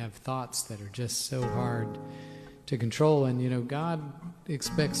 if we have thoughts that are just so hard to control. And, God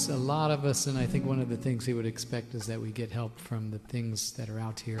expects a lot of us, and I think one of the things he would expect is that we get help from the things that are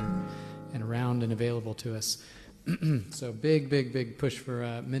out here and around and available to us. So big push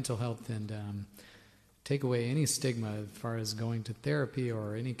for mental health, and take away any stigma as far as going to therapy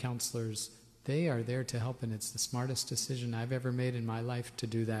or any counselors. They are there to help, and it's the smartest decision I've ever made in my life to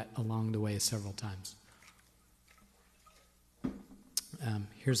do that along the way several times.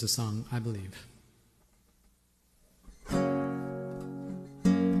 Here's a song, I Believe.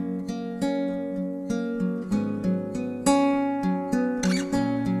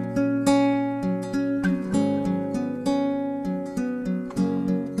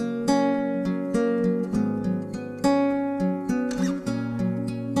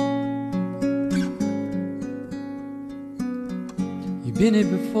 Been here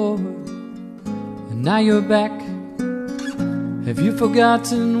before, and now you're back. Have you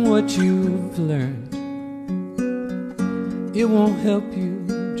forgotten what you've learned? It won't help you,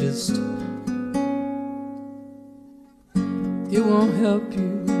 it won't help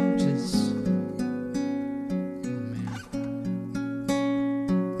you,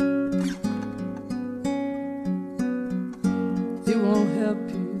 it won't help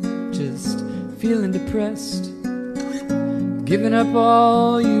you, just feeling depressed, giving up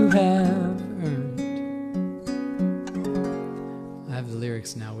all you have earned. I have the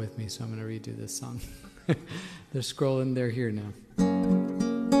lyrics now with me, so I'm going to redo this song. They're scrolling, they're here now.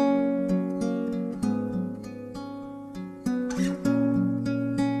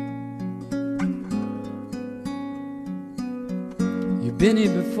 You've been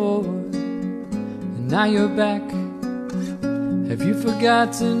here before, and now you're back. Have you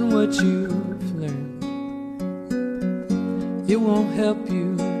forgotten what you've learned? It won't help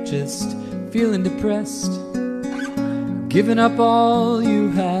you, just feeling depressed, giving up all you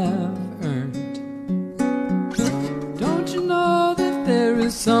have earned. Don't you know that there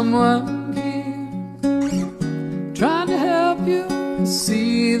is someone here trying to help you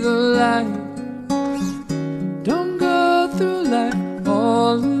see the light? Don't go through life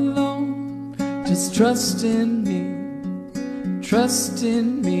all alone, just trust in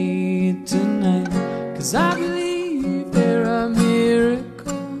me tonight. 'Cause I believe there are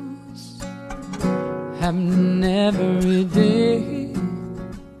miracles happening every day.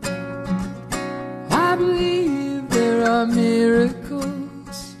 I believe there are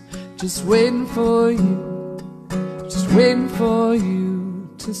miracles just waiting for you,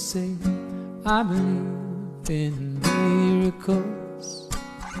 to say, I believe in miracles.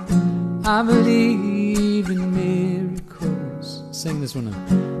 I believe in miracles. Sing this one up.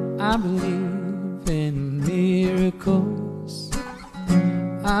 I believe in miracles.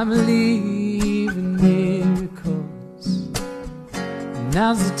 I believe in miracles.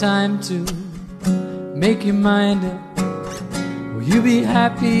 Now's the time to make your mind up. Will you be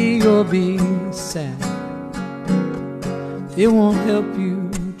happy or be sad? It won't help you,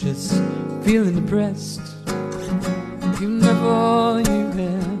 just feeling depressed, giving up all you have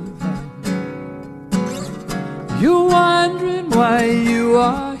had. You're wondering why you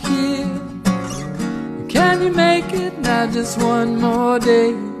are here. Can you make it now just one more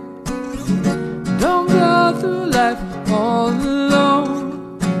day? Don't go through life all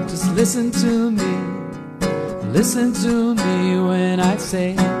alone. Just listen to me when I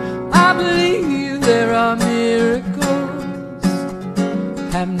say, I believe there are miracles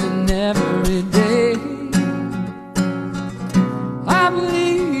happening every day. I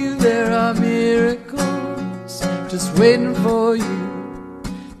believe there are miracles just waiting for you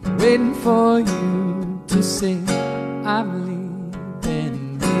to say, I believe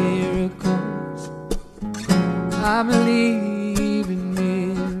in miracles. I I believe in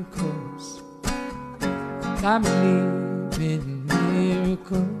miracles. I believe in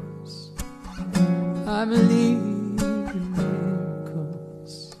miracles. I believe in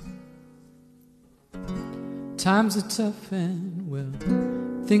miracles. Times are tough and, well,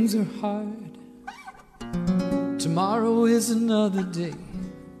 things are hard. Tomorrow is another day.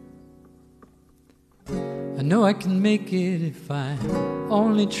 I know I can make it if I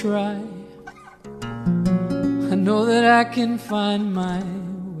only try. I know that I can find my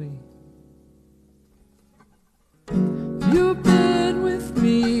way. You've been with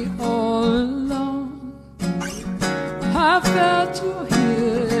me all along. I felt you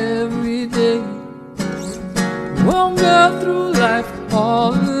here every day. Won't go through life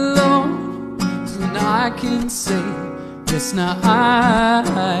all alone. So now I can say, yes, now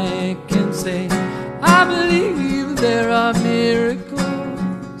I can say, I believe there are miracles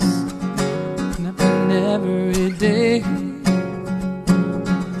every day.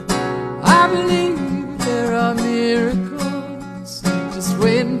 I believe there are miracles just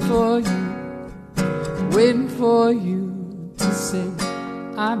waiting for you to say,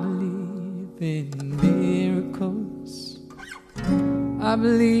 I believe in miracles. I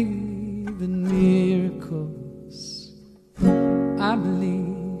believe in miracles. I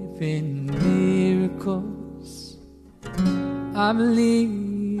believe in miracles. I believe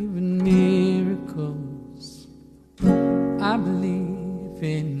in miracles. I believe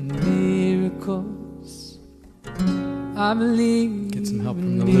in miracles. I believe. Get some help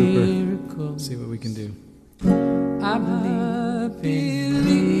from the miracles. looper. See what we can do. I believe in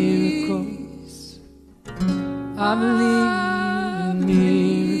miracles. I believe in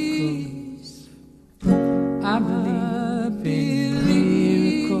miracles. I believe in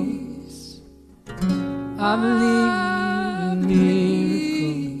miracles. I believe in miracles.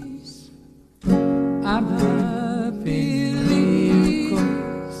 I believe in miracles.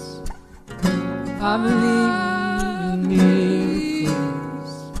 I believe in miracles.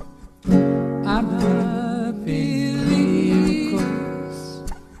 I believe in miracles.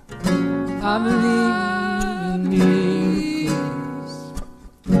 I believe in miracles.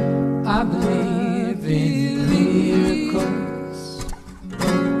 I believe in miracles.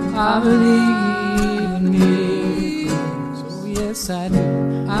 I believe in miracles. Oh yes, I do.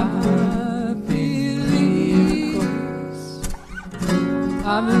 I believe in miracles. I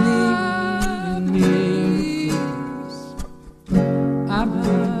believe in miracles. I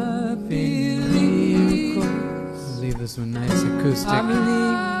believe in miracles. I'll leave this one nice acoustic. I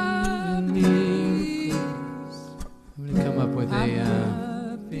believe in miracles. I'm going to come up with I a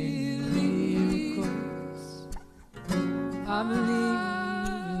believe in miracles. I believe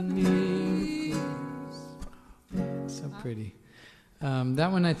in miracles. so pretty.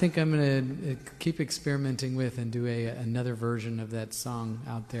 That one I think I'm going to keep experimenting with and do another version of that song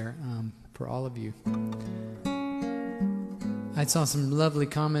out there for all of you. I saw some lovely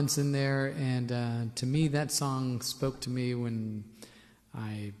comments in there, and to me that song spoke to me when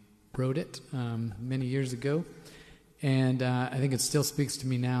I wrote it many years ago, and I think it still speaks to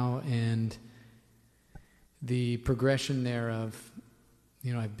me now, and the progression there of,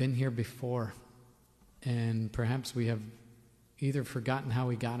 you know, I've been here before, and perhaps we have either forgotten how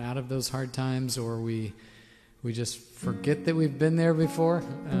we got out of those hard times, or we just forget that we've been there before.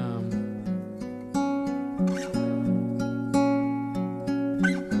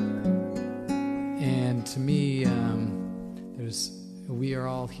 And to me, we are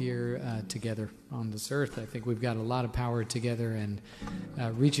all here together on this earth. I think we've got a lot of power together, and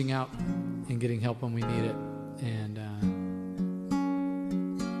reaching out and getting help when we need it. And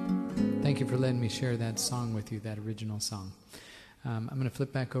thank you for letting me share that song with you, that original song. I'm going to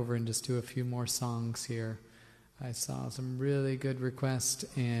flip back over and just do a few more songs here. I saw some really good requests,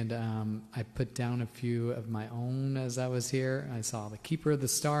 and I put down a few of my own as I was here. I saw The Keeper of the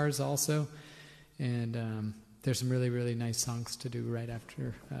Stars also, and there's some really, really nice songs to do right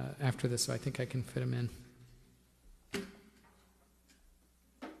after this, so I think I can fit them in.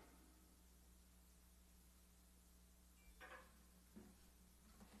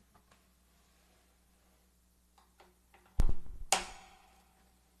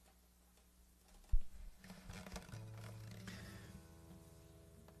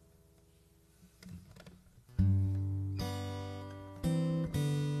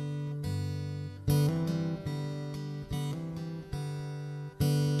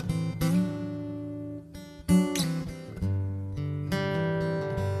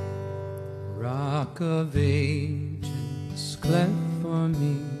 Of ages cleft for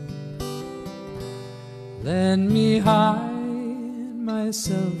me, let me hide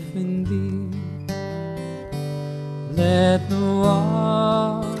myself in thee. Let the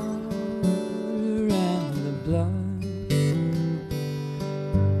water and the blood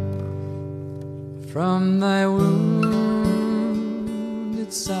from thy wounded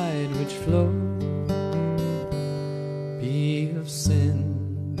side which flow be of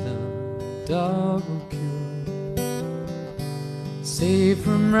sin the double cure, save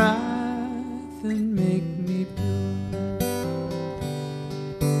from wrath and make me pure.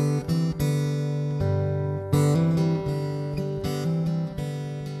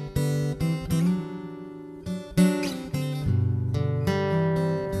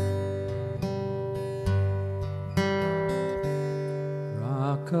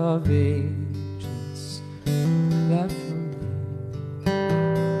 Of ages cleft for me,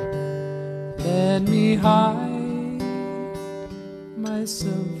 let me hide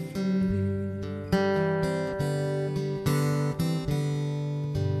myself from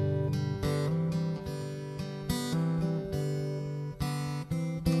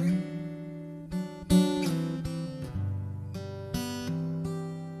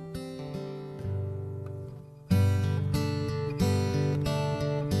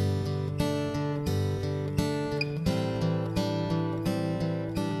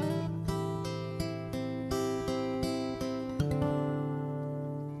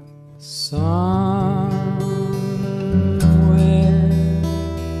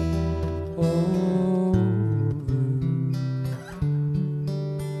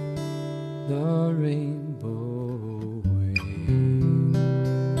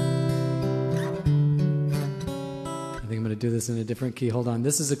in a different key. Hold on.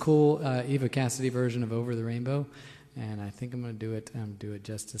 This is a cool Eva Cassidy version of Over the Rainbow, and I think I'm going to do it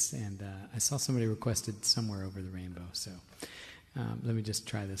justice. And I saw somebody requested Somewhere Over the Rainbow, so let me just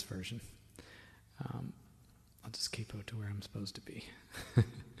try this version. I'll just keep it to where I'm supposed to be.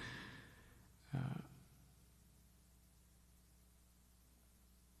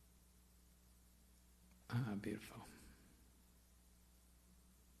 Beautiful.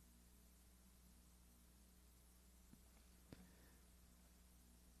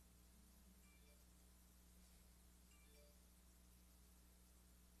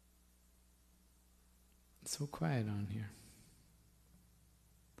 It's so quiet on here.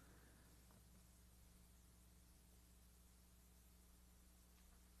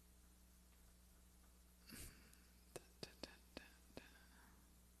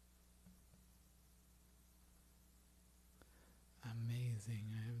 Amazing.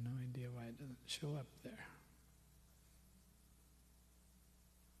 I have no idea why it doesn't show up there.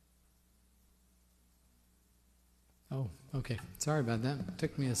 Oh, okay. Sorry about that. It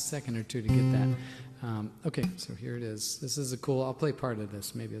took me a second or two to get that. Okay, so here it is. This is a cool, I'll play part of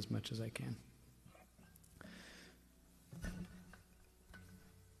this, maybe as much as I can.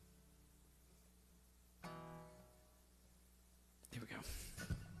 Here we go.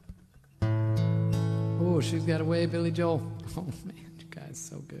 Oh, She's Got Away, Billy Joel. Oh man, you guys,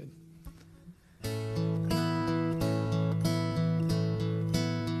 so good.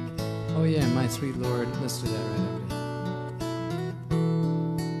 Oh yeah, My Sweet Lord. Let's do that right after.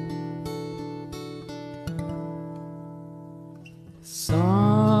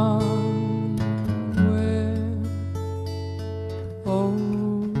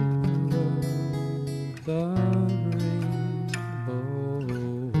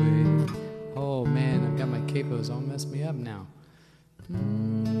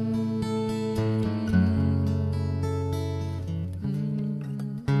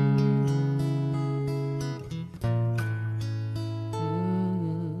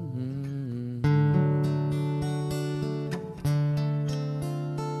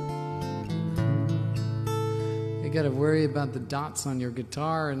 Got to worry about the dots on your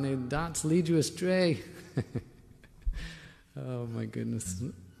guitar, and the dots lead you astray. Oh my goodness! I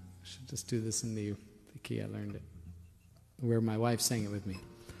should just do this in the key I learned it, where my wife sang it with me.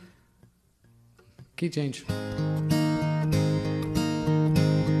 Key change.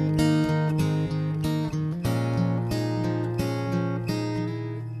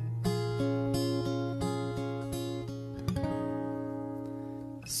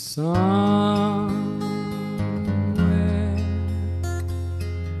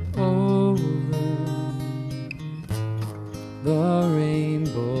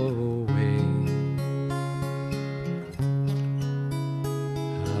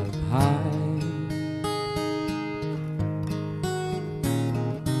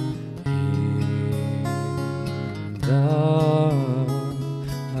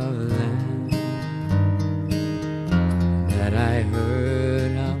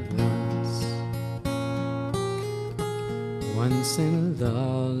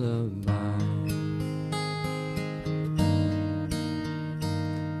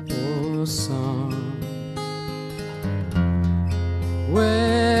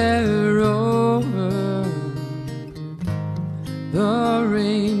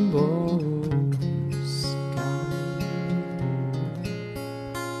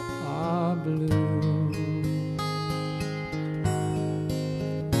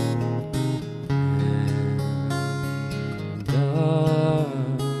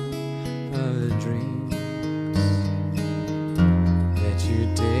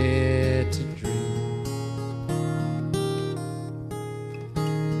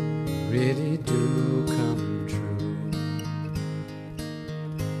 really do come true.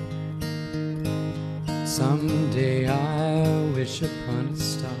 Someday I'll wish upon a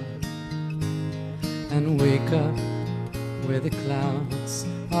star and wake up where the clouds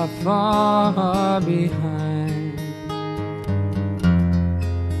are far behind.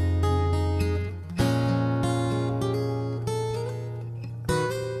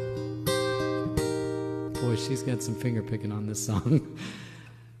 Boy, she's got some finger picking on this song.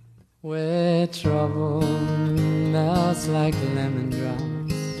 Where trouble melts like lemon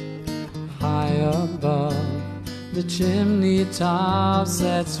drops high above the chimney tops,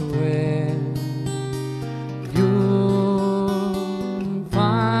 that's where you'll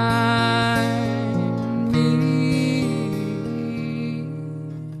find me.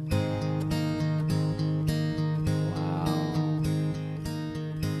 Wow.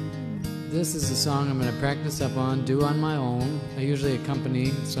 This is a song I'm going to practice up on, do on my own. I usually accompany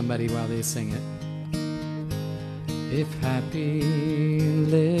somebody while they sing it. If happy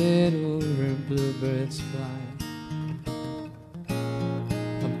little bluebirds fly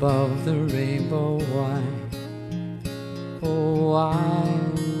above the rainbow, why, oh why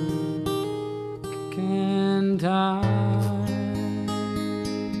can't I?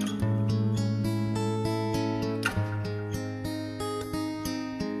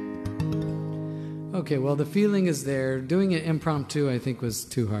 Okay, well, the feeling is there. Doing it impromptu, I think, was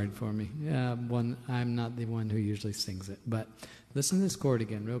too hard for me. I'm not the one who usually sings it, but listen to this chord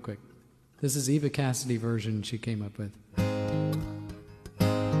again real quick. This is Eva Cassidy version she came up with.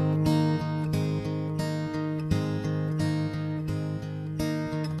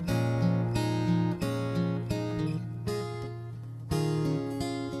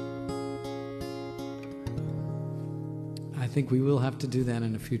 I think we will have to do that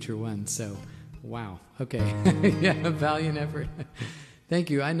in a future one, so wow. Okay. Yeah, a valiant effort. Thank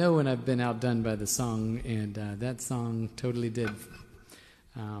you. I know when I've been outdone by the song, and that song totally did.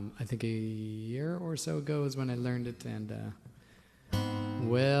 I think a year or so ago is when I learned it, and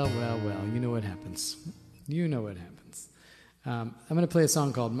well, you know what happens. You know what happens. I'm going to play a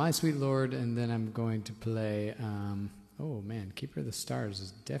song called My Sweet Lord, and then I'm going to play, oh man, Keeper of the Stars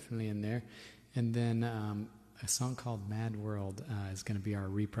is definitely in there. And then a song called Mad World is going to be our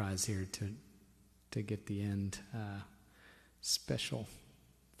reprise here to get the end special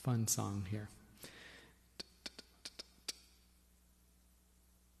fun song here.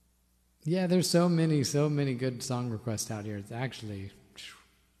 Yeah, there's so many good song requests out here. It's actually,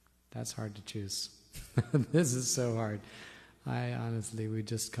 that's hard to choose. This is so hard. We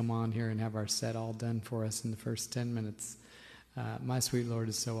just come on here and have our set all done for us in the first 10 minutes. My Sweet Lord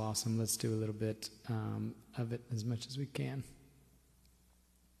is so awesome. Let's do a little bit of it as much as we can.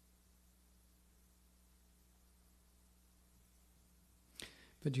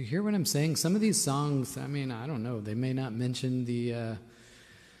 But you hear what I'm saying? Some of these songs, I mean, I don't know. They may not mention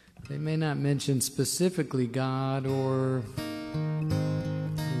they may not mention specifically God or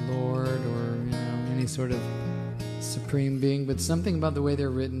Lord or any sort of supreme being, but something about the way they're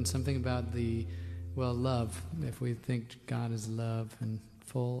written, something about love. If we think God is love and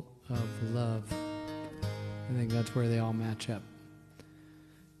full of love, I think that's where they all match up.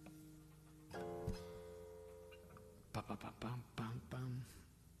 Ba, ba, ba, bum, bum, bum.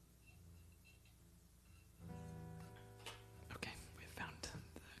 Okay, we found the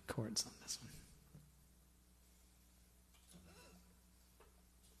chords on this one.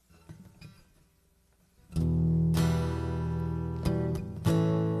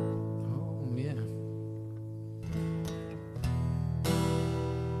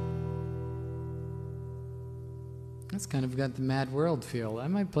 That's kind of got the Mad World feel. I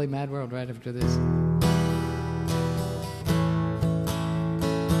might play Mad World right after this.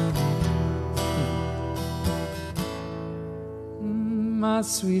 My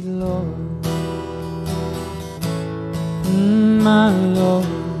sweet Lord, my Lord,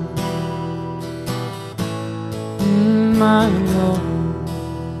 my Lord,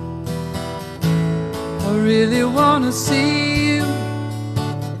 I really want to see you,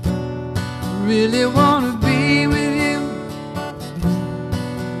 really want to be with you.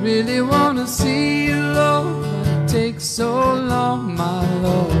 Really want to see you, Lord, but it takes so long, my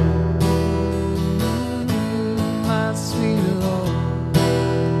Lord. My sweet Lord,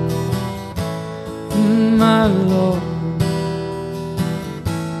 my Lord,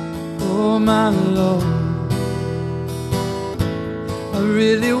 oh my Lord. I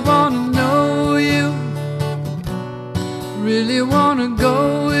really want to know you, really want to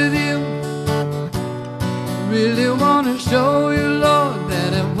go with you, really want to show you, Lord,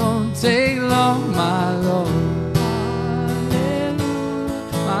 that it won't take long, my Lord. Hallelujah.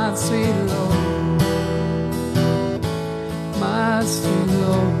 My my sweet Lord, my sweet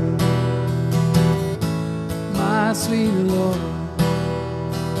Lord, my sweet Lord.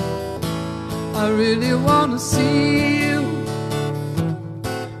 I really wanna see you,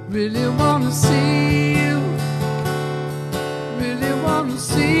 really wanna see you, really wanna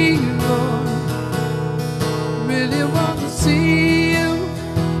see you, Lord, really wanna see you.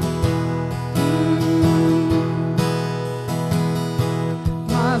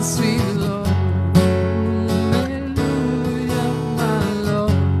 My sweet Lord, hallelujah, my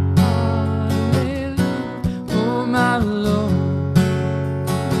Lord, hallelujah, oh my Lord.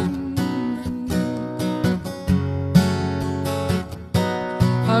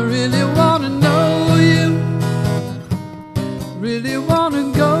 I really wanna know you, really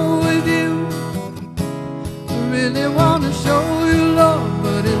wanna go with you, really wanna show you, Lord,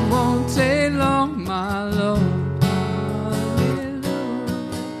 but it won't take long, my Lord.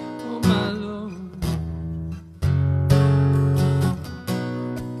 Oh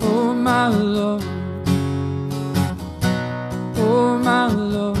my Lord, oh my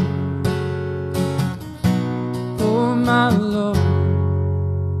Lord, oh my Lord.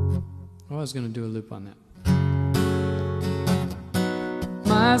 Oh, I was going to do a loop on that.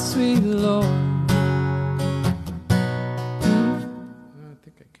 My sweet Lord. I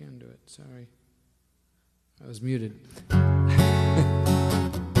think I can do it. Sorry. I was muted.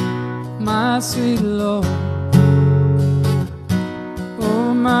 My sweet Lord.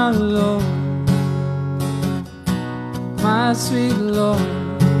 Oh my Lord, my sweet Lord,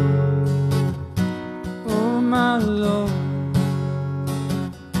 oh my Lord,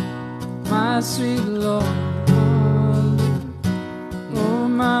 my sweet Lord, oh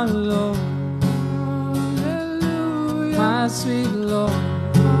my Lord, hallelujah, my sweet Lord,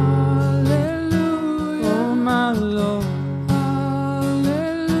 hallelujah, oh my Lord,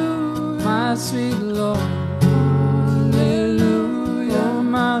 hallelujah, my sweet Lord.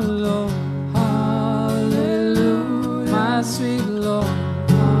 My Lord, hallelujah, my sweet Lord,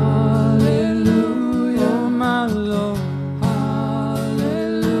 hallelujah, oh my Lord,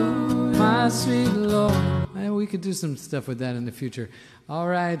 hallelujah, my sweet Lord. And we could do some stuff with that in the future. All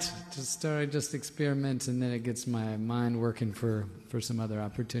right, just experiment, and then it gets my mind working for some other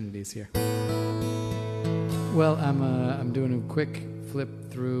opportunities here. Well, I'm doing a quick flip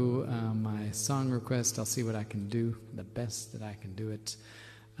through my song request. I'll see what I can do, the best that I can do it.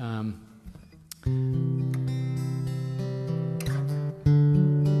 All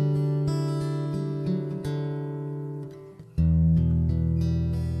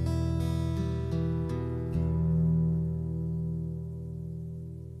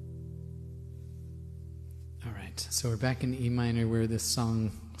right, so we're back in E minor where this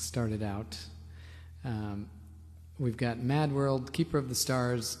song started out. We've got Mad World, Keeper of the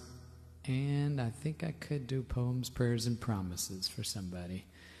Stars, and I think I could do Poems, Prayers, and Promises for somebody.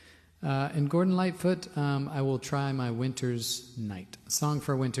 And Gordon Lightfoot, I will try my Winter's Night. Song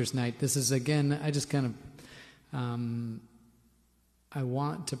for a Winter's Night. This is, again, I just kind of, I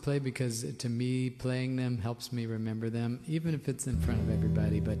want to play because to me, playing them helps me remember them, even if it's in front of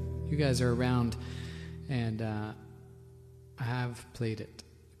everybody. But you guys are around, and I have played it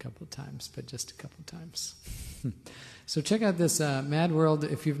a couple of times, but just a couple of times. So check out this Mad World.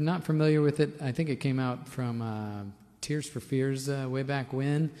 If you're not familiar with it, I think it came out from Tears for Fears way back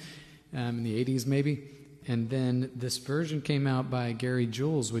when, in the 80s maybe. And then this version came out by Gary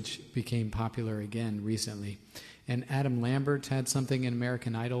Jules, which became popular again recently. And Adam Lambert had something in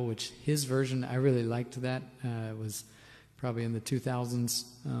American Idol, which his version, I really liked that. It was probably in the 2000s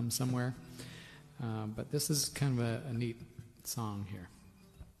somewhere. But this is kind of a neat song here.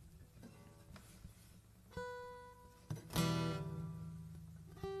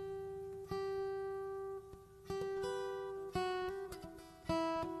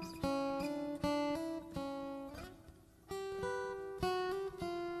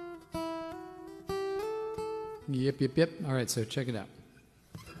 Yep. All right, so check it out.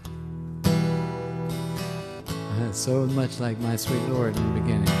 So much like My Sweet Lord in the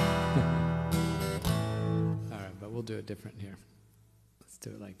beginning. All right, but we'll do it different here. Let's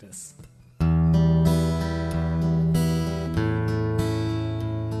do it like this.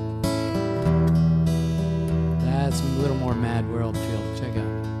 That's a little more Mad World feel. Check out.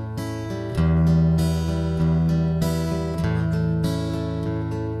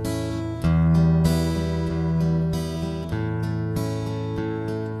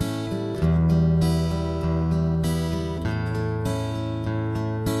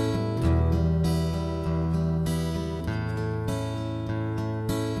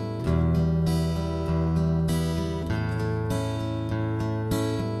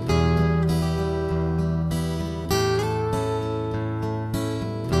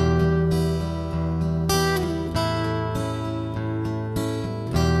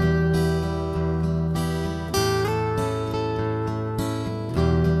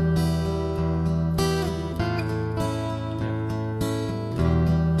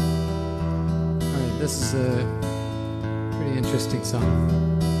 this is a pretty interesting song.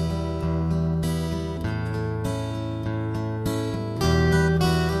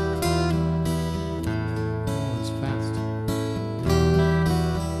 Oh, it's fast.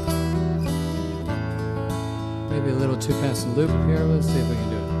 Maybe a little too fast loop here. Let's see if we can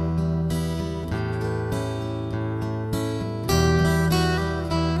do it.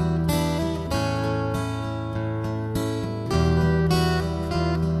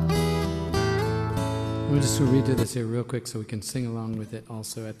 We'll just redo this here real quick so we can sing along with it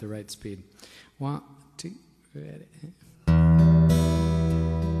also at the right speed. 1, 2, ready.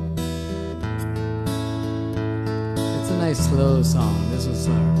 It's a nice slow song. This was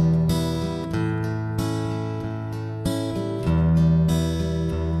slow.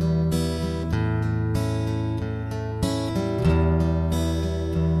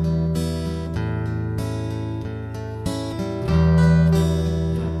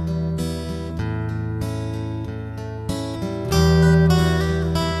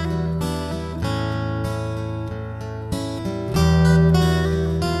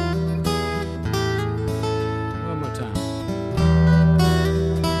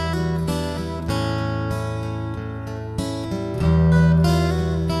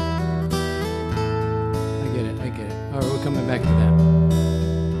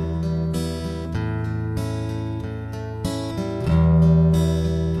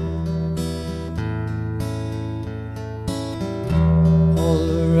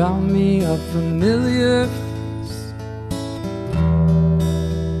 Familiar face.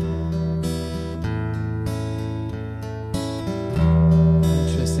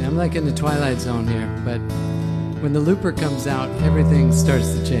 Interesting. I'm like in the Twilight Zone here, but when the looper comes out, everything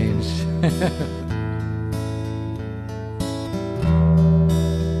starts to change.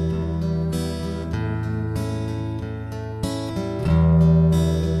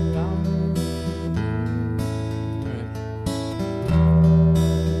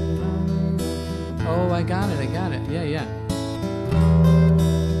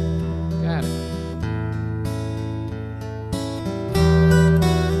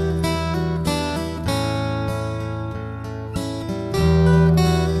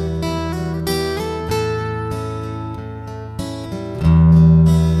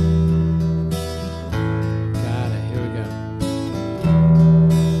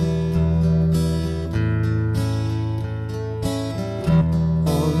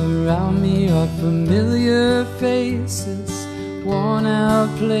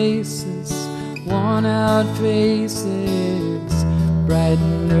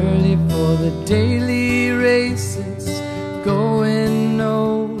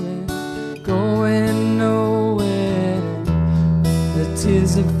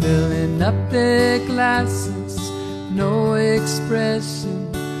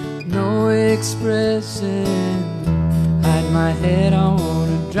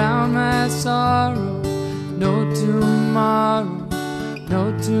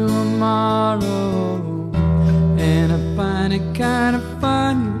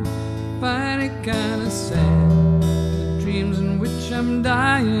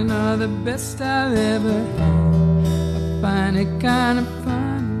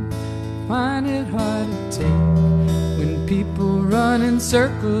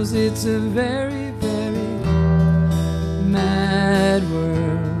 It's a very, very mad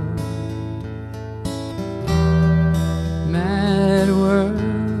world. Mad world.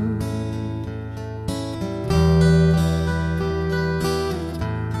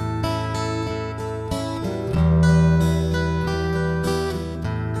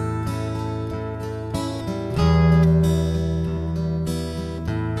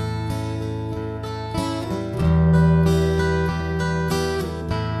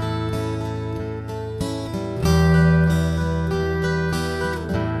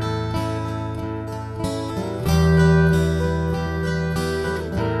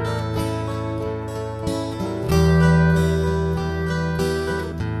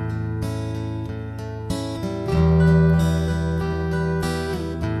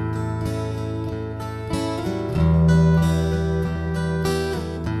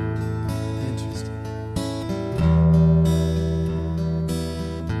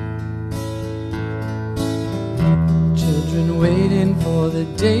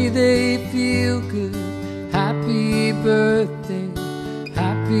 Day they feel good. Happy birthday,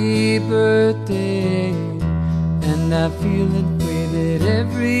 happy birthday. And I feel the way that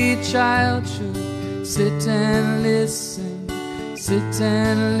every child should sit and listen, sit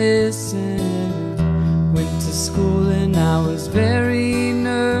and listen. Went to school and I was very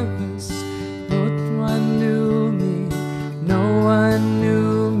nervous. No one knew me, no one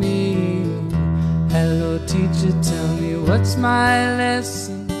knew me. Had what's my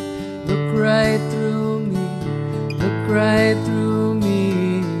lesson? Look right through me, look right through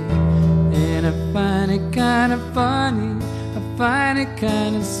me. And I find it kind of funny, I find it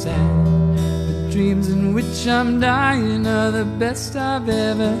kind of sad. The dreams in which I'm dying are the best I've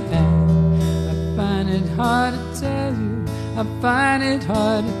ever had. I find it hard to tell you, I find it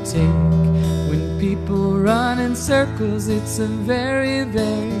hard to take. When people run in circles, it's a very,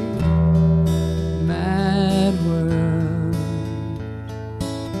 very mad world.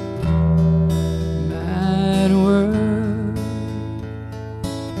 Mad world.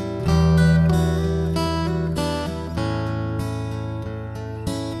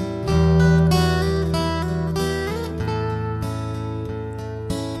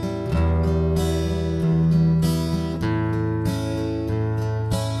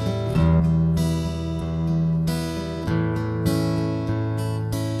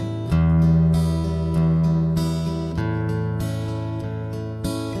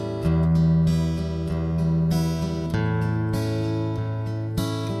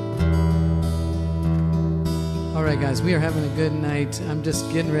 Guys, we are having a good night. I'm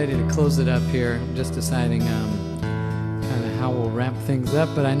just getting ready to close it up here. I'm just deciding kind of how we'll wrap things up,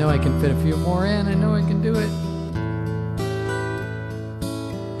 but I know I can fit a few more in. I know I can do it.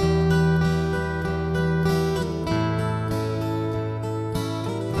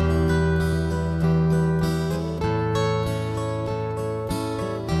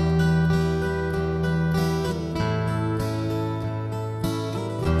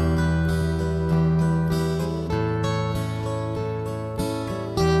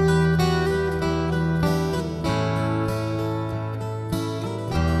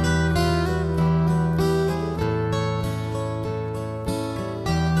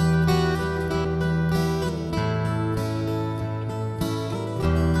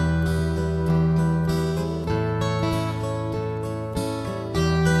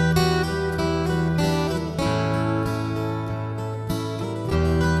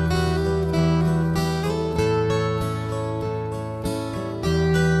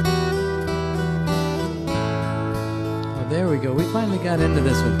 There we go. We finally got into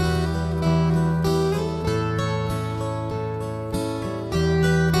this one.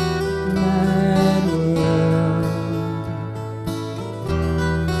 Mad world.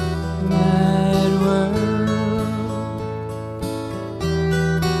 Mad world.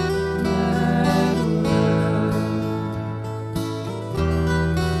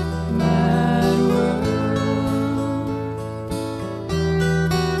 Mad world. Mad world.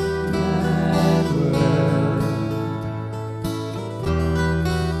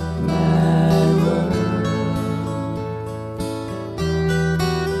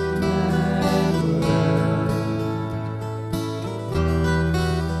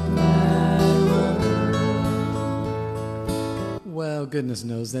 Mad world. Well, goodness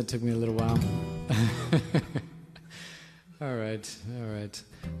knows, that took me a little while. All right.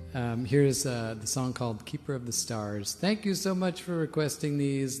 Here's the song called Keeper of the Stars. Thank you so much for requesting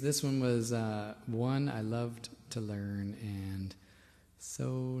these. This one was one I loved to learn, and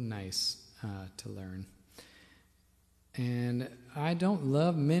so nice to learn. And I don't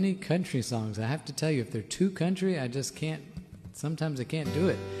love many country songs. I have to tell you, if they're too country, I just can't, sometimes I can't do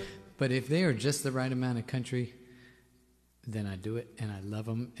it. But if they are just the right amount of country, then I do it, and I love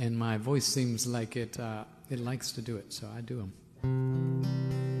them. And my voice seems like it likes to do it, so I do them.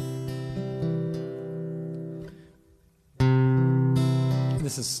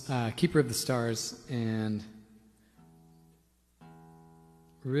 This is Keeper of the Stars, and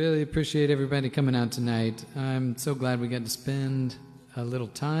really appreciate everybody coming out tonight. I'm so glad we got to spend a little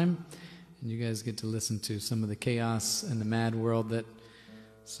time, and you guys get to listen to some of the chaos and the mad world that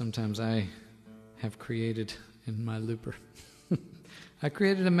sometimes I have created in my looper. I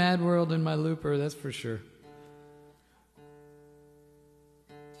created a mad world in my looper, that's for sure.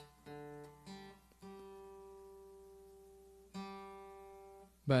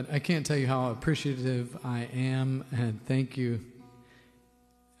 But I can't tell you how appreciative I am, and thank you.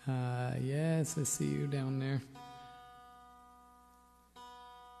 Yes, I see you down there.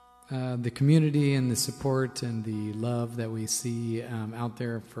 The community and the support and the love that we see out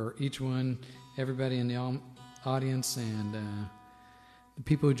there for each one, everybody in the audience, and the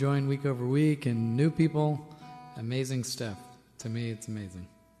people who join week over week and new people, amazing stuff. To me, it's amazing.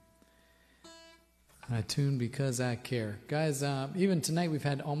 I tune because I care. Guys, even tonight we've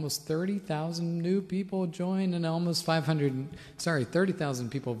had almost 30,000 new people join and almost 30,000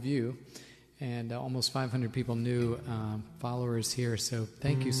 people view, and almost 500 people new followers here. So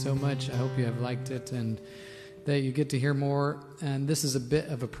thank you so much. I hope you have liked it and that you get to hear more. And this is a bit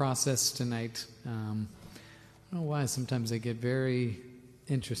of a process tonight. don't know why sometimes I get very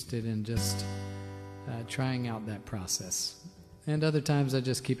interested in just trying out that process. And other times I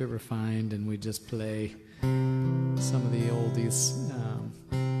just keep it refined and we just play some of the oldies.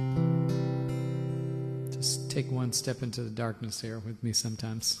 Just take one step into the darkness here with me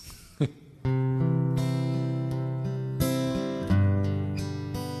sometimes.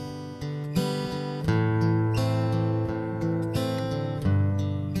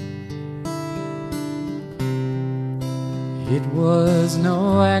 It was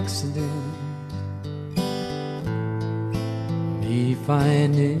no accident, me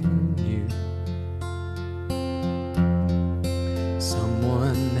finding you.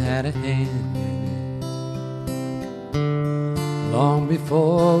 Someone had a hand in it long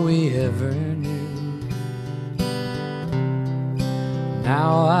before we ever knew.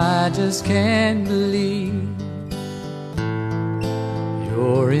 Now I just can't believe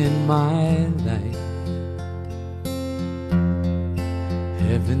you're in my life.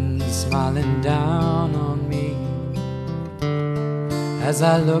 Heaven smiling down on me as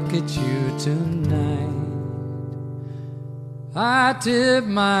I look at you tonight. I tip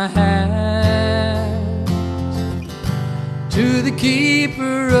my hat to the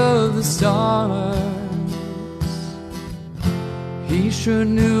keeper of the stars. He sure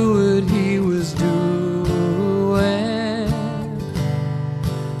knew what he was doing when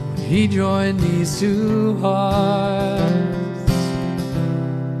he joined these two hearts.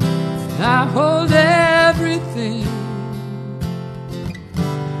 I hold everything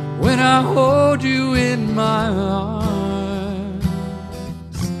when I hold you in my arms.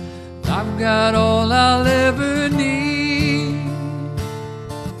 I've got all I'll ever need,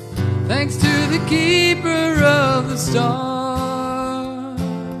 thanks to the keeper of the stars.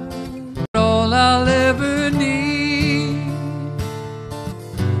 All I'll ever need,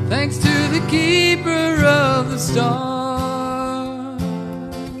 thanks to the keeper of the stars.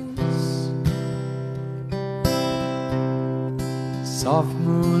 Soft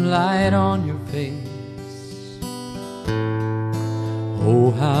moonlight on your face,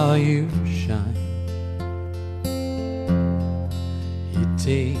 oh how you shine. It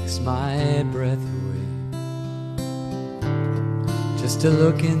takes my breath away just to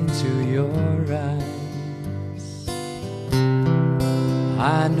look into your eyes.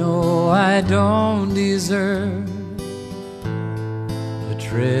 I know I don't deserve a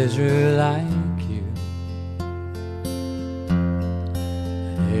treasure like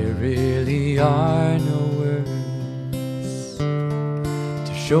really are no words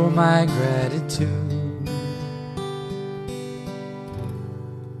to show my gratitude.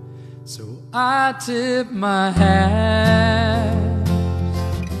 So I tip my hat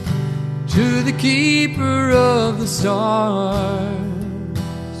to the keeper of the stars.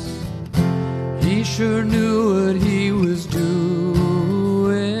 He sure knew what he was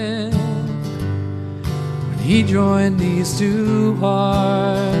doing when he joined these two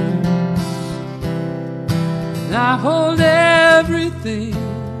hearts. I hold everything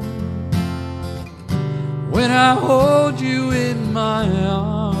when I hold you in my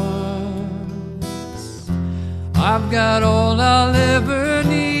arms. I've got all I'll ever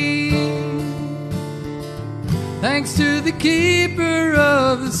need, thanks to the keeper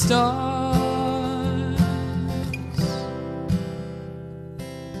of the stars.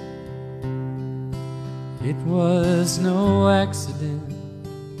 It was no accident,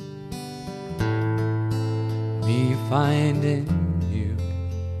 me finding you.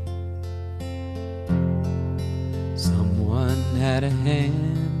 Someone had a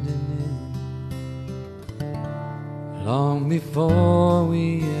hand in it long before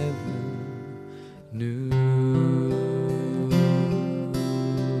we ever knew.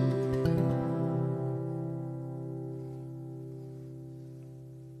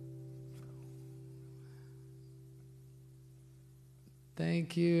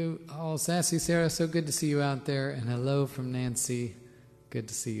 Thank you. Oh, Sassy Sarah, so good to see you out there. And hello from Nancy. Good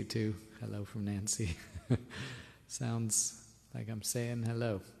to see you too. Hello from Nancy. Sounds like I'm saying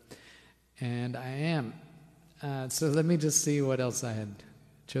hello. And I am. So let me just see what else I had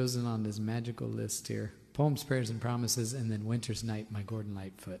chosen on this magical list here. Poems, Prayers, and Promises, and then Winter's Night, my Gordon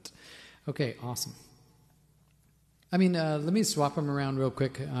Lightfoot. Okay, awesome. Let me swap them around real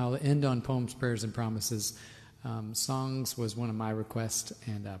quick. I'll end on Poems, Prayers, and Promises. Songs was one of my requests,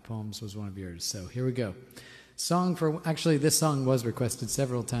 and Poems was one of yours. So here we go. Actually, this song was requested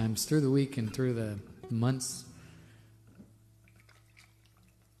several times through the week and through the months.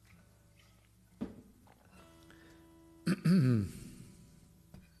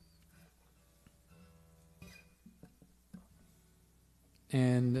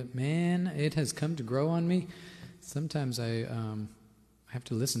 And man, it has come to grow on me. Sometimes I have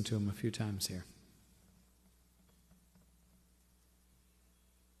to listen to them a few times here.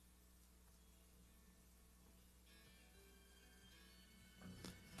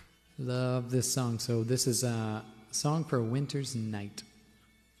 Love this song. So this is a song for a winter's night.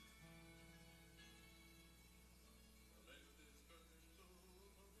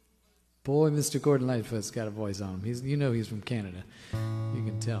 Boy, Mr. Gordon Lightfoot's got a voice on him. He's from Canada. You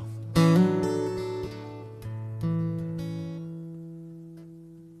can tell.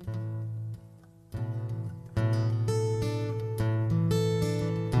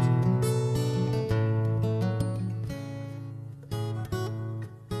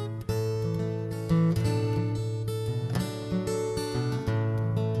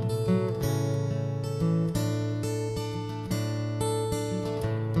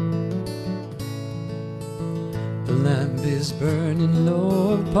 Burning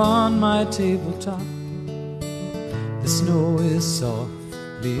low upon my tabletop. The snow is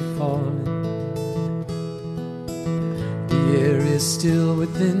softly falling. The air is still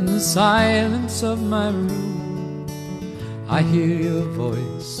within the silence of my room. I hear your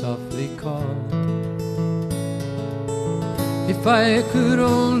voice softly calling. If I could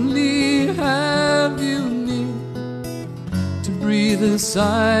only have you near to breathe a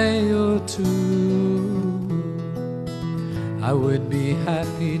sigh or two, I would be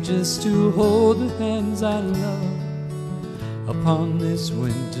happy just to hold the hands I love upon this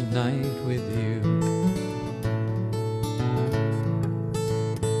winter night with you.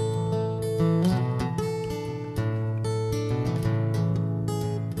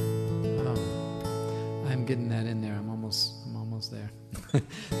 Oh, I'm getting that in there. I'm almost there.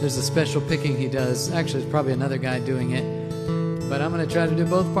 There's a special picking he does. Actually, there's probably another guy doing it, but I'm going to try to do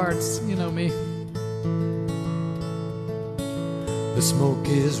both parts. You know me. The smoke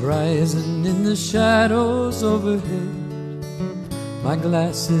is rising in the shadows overhead. My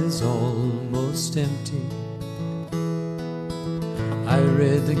glass is almost empty. I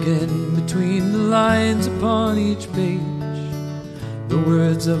read again between the lines upon each page the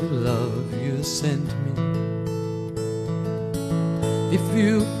words of love you sent me.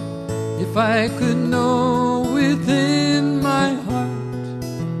 If I could know within my heart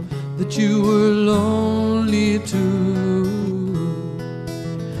that you were lonely too,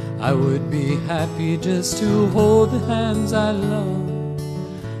 I would be happy just to hold the hands I love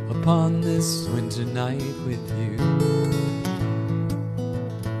upon this winter night with you.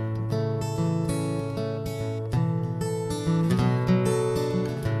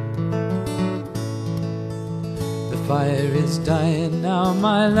 The fire is dying now,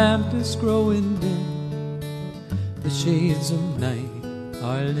 my lamp is growing dim. The shades of night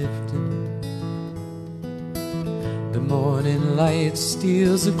are lifting. The morning light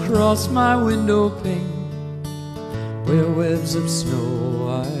steals across my window pane, where webs of snow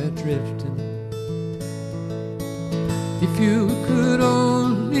are drifting. If you could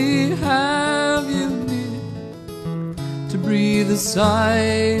only have you near to breathe a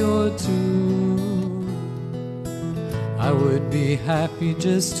sigh or two, I would be happy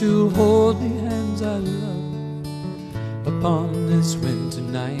just to hold the hands I love upon this winter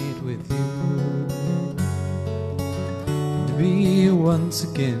night with you. Be once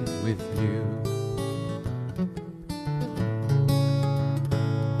again with you.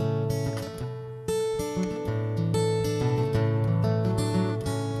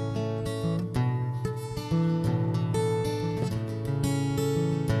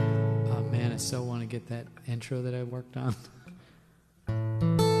 Oh man, I so want to get that intro that I worked on.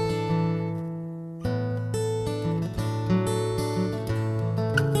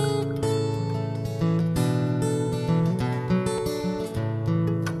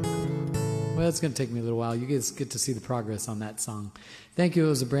 It's going to take me a little while. You guys get to see the progress on that song. Thank you. It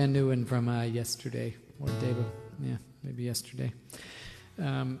was a brand new one from yesterday or maybe yesterday.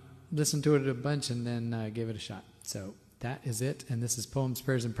 Listened to it a bunch and then gave it a shot. So that is it. And this is Poems,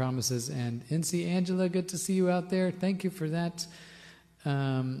 Prayers, and Promises. And NC Angela, good to see you out there. Thank you for that.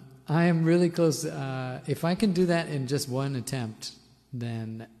 I am really close. If I can do that in just one attempt,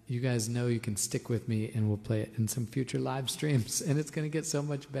 then you guys know you can stick with me and we'll play it in some future live streams. And it's going to get so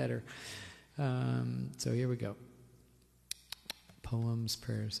much better. So here we go. Poems,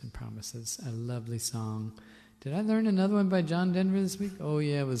 Prayers, and Promises. A lovely song. Did I learn another one by John Denver this week? Oh,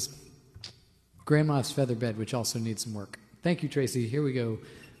 yeah, it was Grandma's Featherbed, which also needs some work. Thank you, Tracy. Here we go.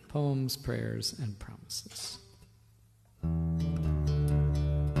 Poems, Prayers, and Promises.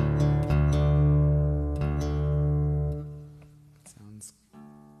 Sounds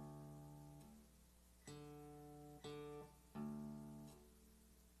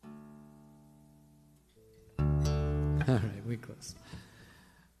All right, we close.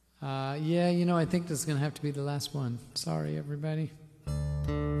 Yeah, you know, I think this is going to have to be the last one. Sorry, everybody.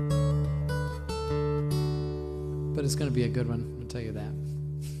 But it's going to be a good one, I'll tell you that.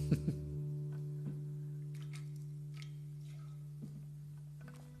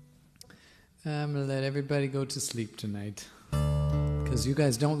 I'm going to let everybody go to sleep tonight. Because you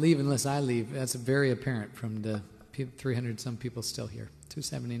guys don't leave unless I leave. That's very apparent from the 300-some people still here.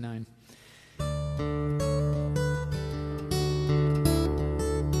 279.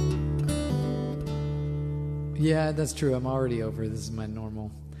 Yeah, that's true. I'm already over. This is my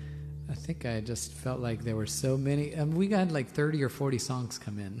normal. I think I just felt like there were so many. We got like 30 or 40 songs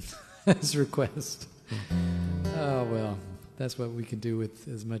come in as requests. Oh, well, that's what we could do with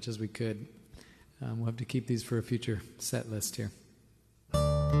as much as we could. We'll have to keep these for a future set list here.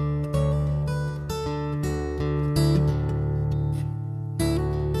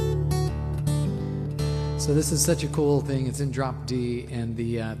 So this is such a cool thing. It's in drop D, and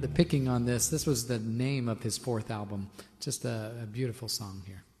the picking on this was the name of his fourth album. Just a beautiful song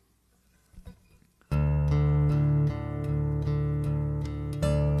here.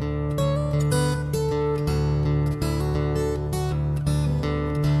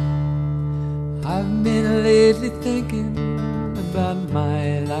 I've been lately thinking about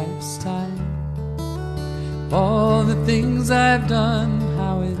my life's time, all the things I've done,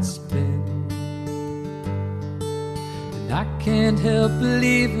 how it's been. I can't help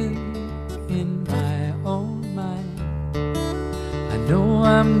believing in my own mind. I know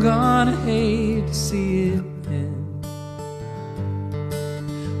I'm gonna hate to see it end.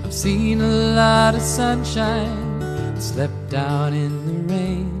 I've seen a lot of sunshine, slept down in the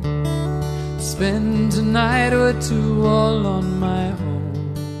rain, spend a night or two all on my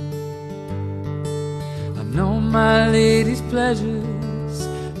own. I've known my lady's pleasures,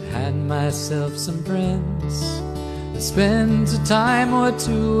 had myself some friends, spend a time or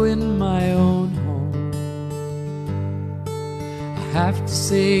two in my own home. I have to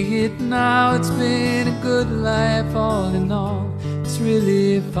say it now, it's been a good life all in all. It's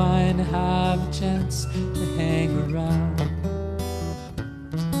really fine to have a chance to hang around,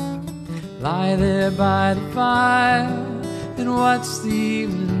 lie there by the fire and watch the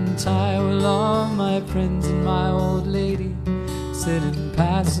evening tide while all my friends and my old lady sit and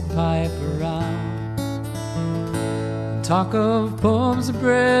pass a pipe around. Talk of poems and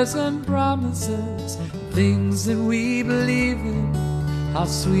prayers and promises, things that we believe in. How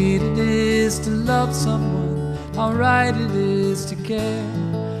sweet it is to love someone, how right it is to care.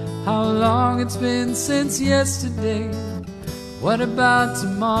 How long it's been since yesterday. What about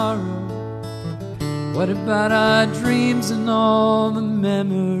tomorrow? What about our dreams and all the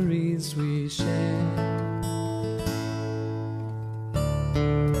memories we share?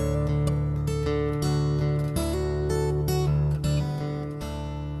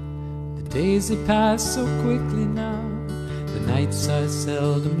 Days they pass so quickly now, the nights are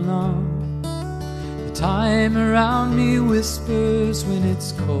seldom long. The time around me whispers when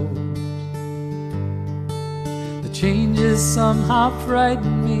it's cold. The changes somehow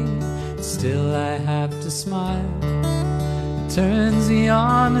frighten me, still I have to smile. It turns me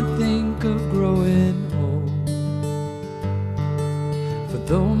on to think of growing old. For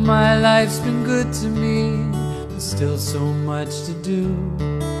though my life's been good to me, there's still so much to do.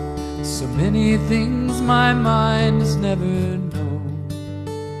 So many things my mind has never known.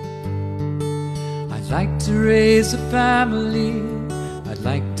 I'd like to raise a family, I'd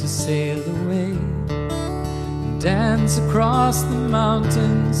like to sail away and dance across the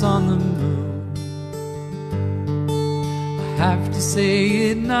mountains on the moon. I have to say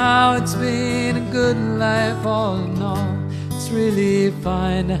it now, it's been a good life all in all. It's really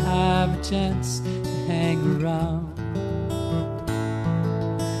fine to have a chance to hang around,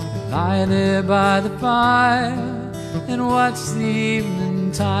 lie there by the fire and watch the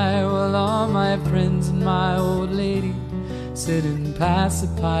evening tide while all my friends and my old lady sit and pass a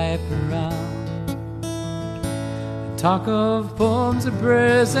pipe around. And talk of poems and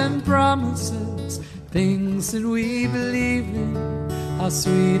prayers and promises, things that we believe in. How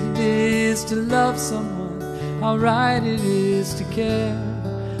sweet it is to love someone, how right it is to care.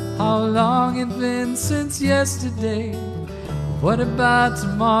 How long it's been since yesterday. What about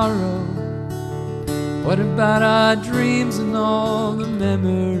tomorrow? What about our dreams and all the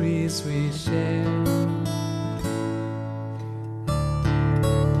memories we share?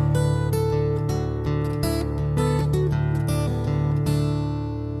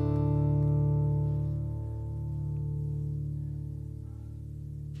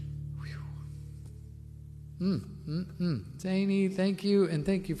 Zany, thank you, and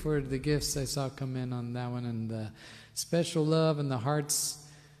thank you for the gifts I saw come in on that one, and Special love in the hearts.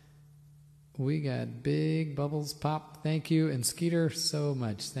 We got big bubbles pop. Thank you. And Skeeter, so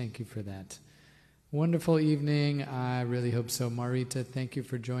much. Thank you for that. Wonderful evening. I really hope so. Marita, thank you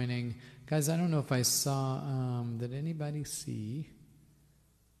for joining. Guys, I don't know if I saw, did anybody see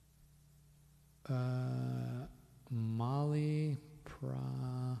Molly?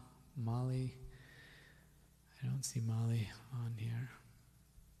 I don't see Molly on here.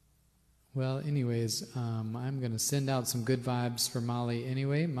 Well, anyways, I'm going to send out some good vibes for Molly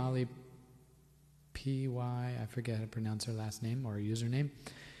anyway. Molly P.Y., I forget how to pronounce her last name or username.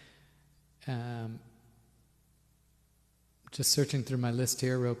 Just searching through my list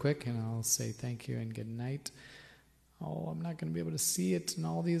here real quick, and I'll say thank you and good night. Oh, I'm not going to be able to see it and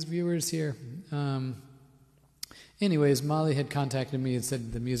all these viewers here. Anyways, Molly had contacted me and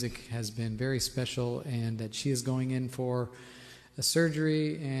said the music has been very special and that she is going in for a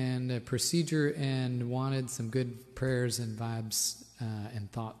surgery and a procedure and wanted some good prayers and vibes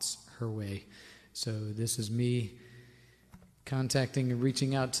and thoughts her way. So this is me contacting and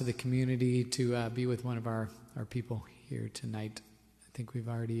reaching out to the community to be with one of our people here tonight. I think we've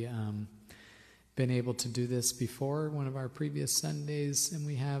already been able to do this before, one of our previous Sundays, and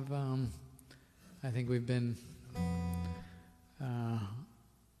we have, I think we've been...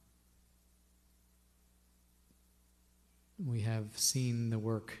 we have seen the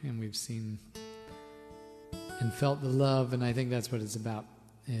work and we've seen and felt the love, and I think that's what it's about,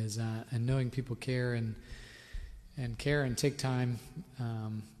 is and knowing people care and care and take time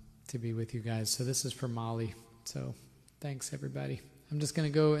to be with you guys. So this is for Molly. So thanks everybody. I'm just going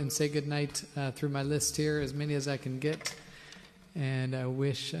to go and say goodnight through my list here, as many as I can get, and I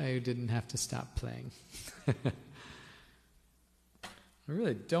wish I didn't have to stop playing. I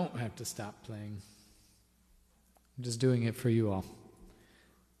really don't have to stop playing. I'm just doing it for you all,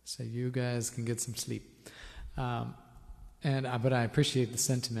 so you guys can get some sleep. But I appreciate the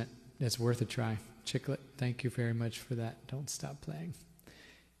sentiment. It's worth a try. Chicklet, thank you very much for that. Don't stop playing.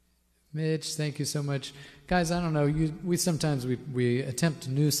 Mitch, thank you so much. Guys, I don't know, we sometimes we attempt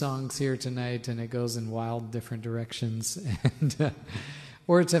new songs here tonight, and it goes in wild different directions, and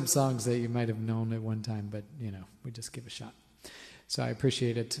or attempt songs that you might have known at one time, but, you know, we just give a shot. So I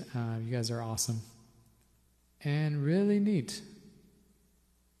appreciate it. You guys are awesome. And really neat.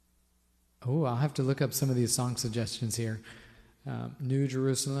 Oh, I'll have to look up some of these song suggestions here. New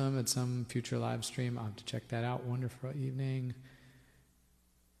Jerusalem at some future live stream. I'll have to check that out. Wonderful evening.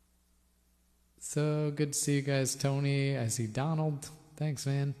 So good to see you guys. Tony, I see Donald. Thanks,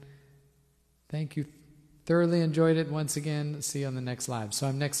 man. Thank you. Thoroughly enjoyed it once again. See you on the next live. So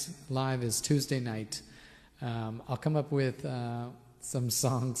our next live is Tuesday night. I'll come up with some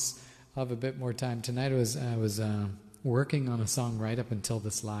songs. I'll have a bit more time. Tonight I was working on a song right up until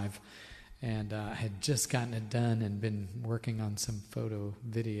this live, and I had just gotten it done and been working on some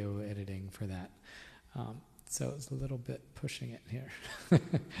video editing for that. So it's a little bit pushing it here.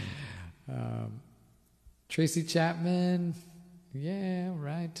 Tracy Chapman, yeah,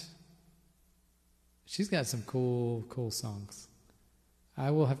 right. She's got some cool songs.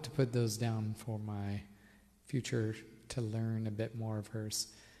 I will have to put those down for my future to learn a bit more of hers.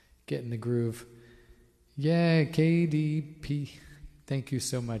 Get in the groove. Yeah, KDP. Thank you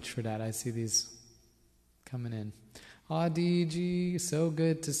so much for that. I see these coming in. DG, so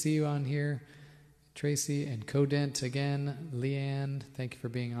good to see you on here. Tracy and Codent again. Leanne, thank you for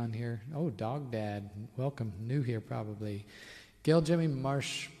being on here. Oh, Dog Dad, welcome. New here probably. Gail Jimmy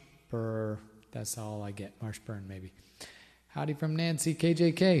Marshburn. That's all I get. Marshburn maybe. Howdy from Nancy.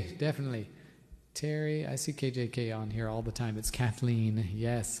 KJK, definitely. Terry, I see KJK on here all the time. It's Kathleen,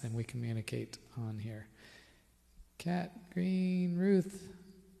 yes, and we communicate on here. Kat Green, Ruth,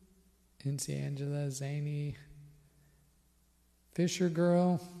 Incy Angela, Zany, Fisher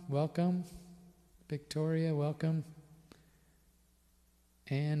Girl, welcome. Victoria, welcome.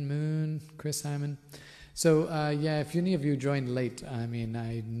 Ann Moon, Chris Hyman. So, yeah, if any of you joined late, I mean,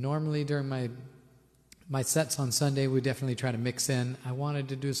 I normally during my sets on Sunday, we definitely try to mix in. I wanted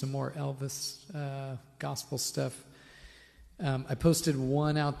to do some more Elvis gospel stuff. I posted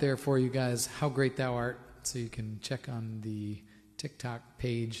one out there for you guys, How Great Thou Art, so you can check on the TikTok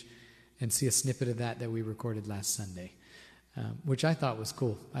page and see a snippet of that we recorded last Sunday, which I thought was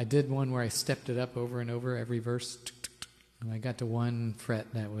cool. I did one where I stepped it up over and over every verse, and I got to one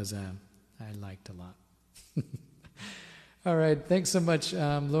fret that was I liked a lot. All right, thanks so much,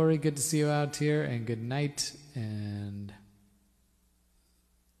 Lori. Good to see you out here, and good night. And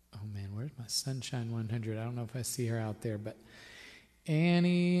oh man, where's my Sunshine 100? I don't know if I see her out there, but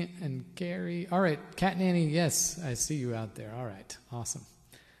Annie and Gary. All right, Kat and Annie. Yes, I see you out there. All right, awesome.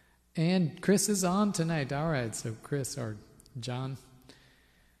 And Chris is on tonight. All right, so Chris or John,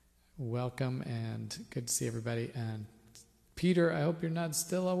 welcome and good to see everybody. And Peter, I hope you're not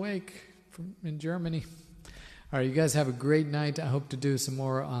still awake in Germany. All right, you guys have a great night. I hope to do some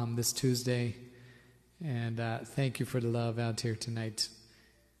more this Tuesday. And thank you for the love out here tonight.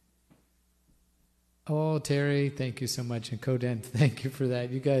 Oh, Terry, thank you so much. And Coden, thank you for that.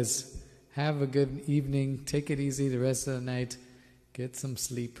 You guys have a good evening. Take it easy the rest of the night. Get some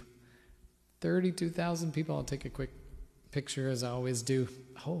sleep. 32,000 people. I'll take a quick picture as I always do.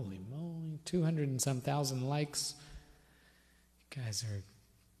 Holy moly, 200 and some thousand likes. You guys are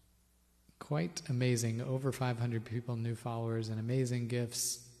quite amazing. Over 500 people, new followers, and amazing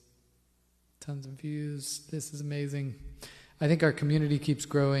gifts. Tons of views. This is amazing. I think our community keeps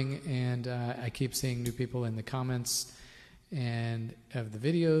growing, and I keep seeing new people in the comments and of the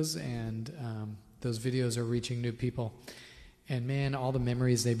videos, and those videos are reaching new people. And man, all the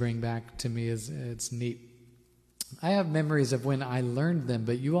memories they bring back to me it's neat. I have memories of when I learned them,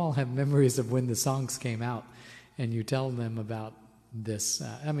 but you all have memories of when the songs came out, and you tell them about this.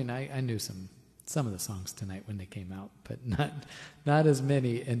 I mean, I knew some of the songs tonight when they came out, but not as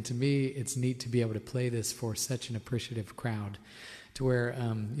many. And to me, it's neat to be able to play this for such an appreciative crowd, to where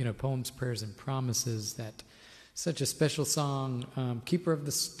Poems, Prayers, and Promises, that such a special song. Keeper of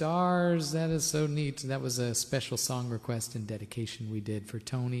the Stars, that is so neat. That was a special song request and dedication we did for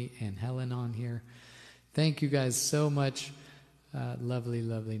Tony and Helen on here. Thank you guys so much. Lovely,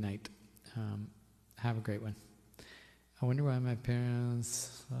 lovely night. Have a great one. I wonder why my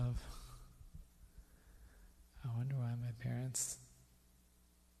parents love.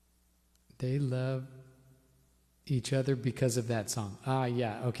 They love each other because of that song. Ah,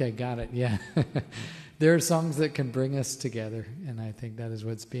 yeah. Okay, got it. Yeah. There are songs that can bring us together, and I think that is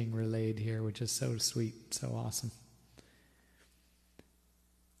what's being relayed here, which is so sweet, so awesome.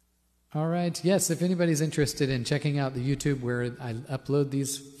 All right. Yes, if anybody's interested in checking out the YouTube where I upload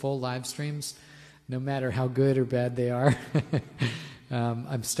these full live streams, no matter how good or bad they are,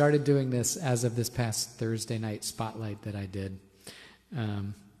 I've started doing this as of this past Thursday night spotlight that I did.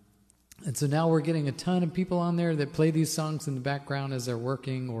 And so now we're getting a ton of people on there that play these songs in the background as they're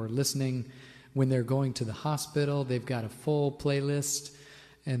working or listening when they're going to the hospital. They've got a full playlist.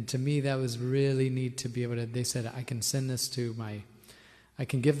 And to me, that was really neat to be able to, they said, I can send this to I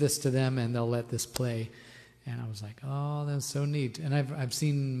can give this to them and they'll let this play. And I was like, oh, that's so neat. And I've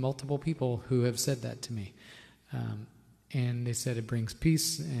seen multiple people who have said that to me. And they said it brings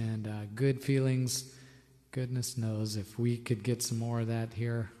peace and good feelings. Goodness knows if we could get some more of that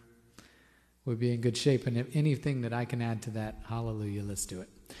here, we'd be in good shape. And if anything that I can add to that, hallelujah, let's do it.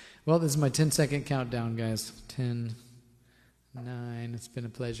 Well, this is my 10-second countdown, guys. 10, 9, it's been a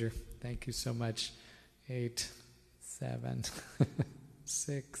pleasure. Thank you so much. 8, 7,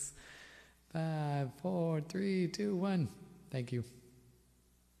 6, 5, 4, 3, 2, 1. Thank you.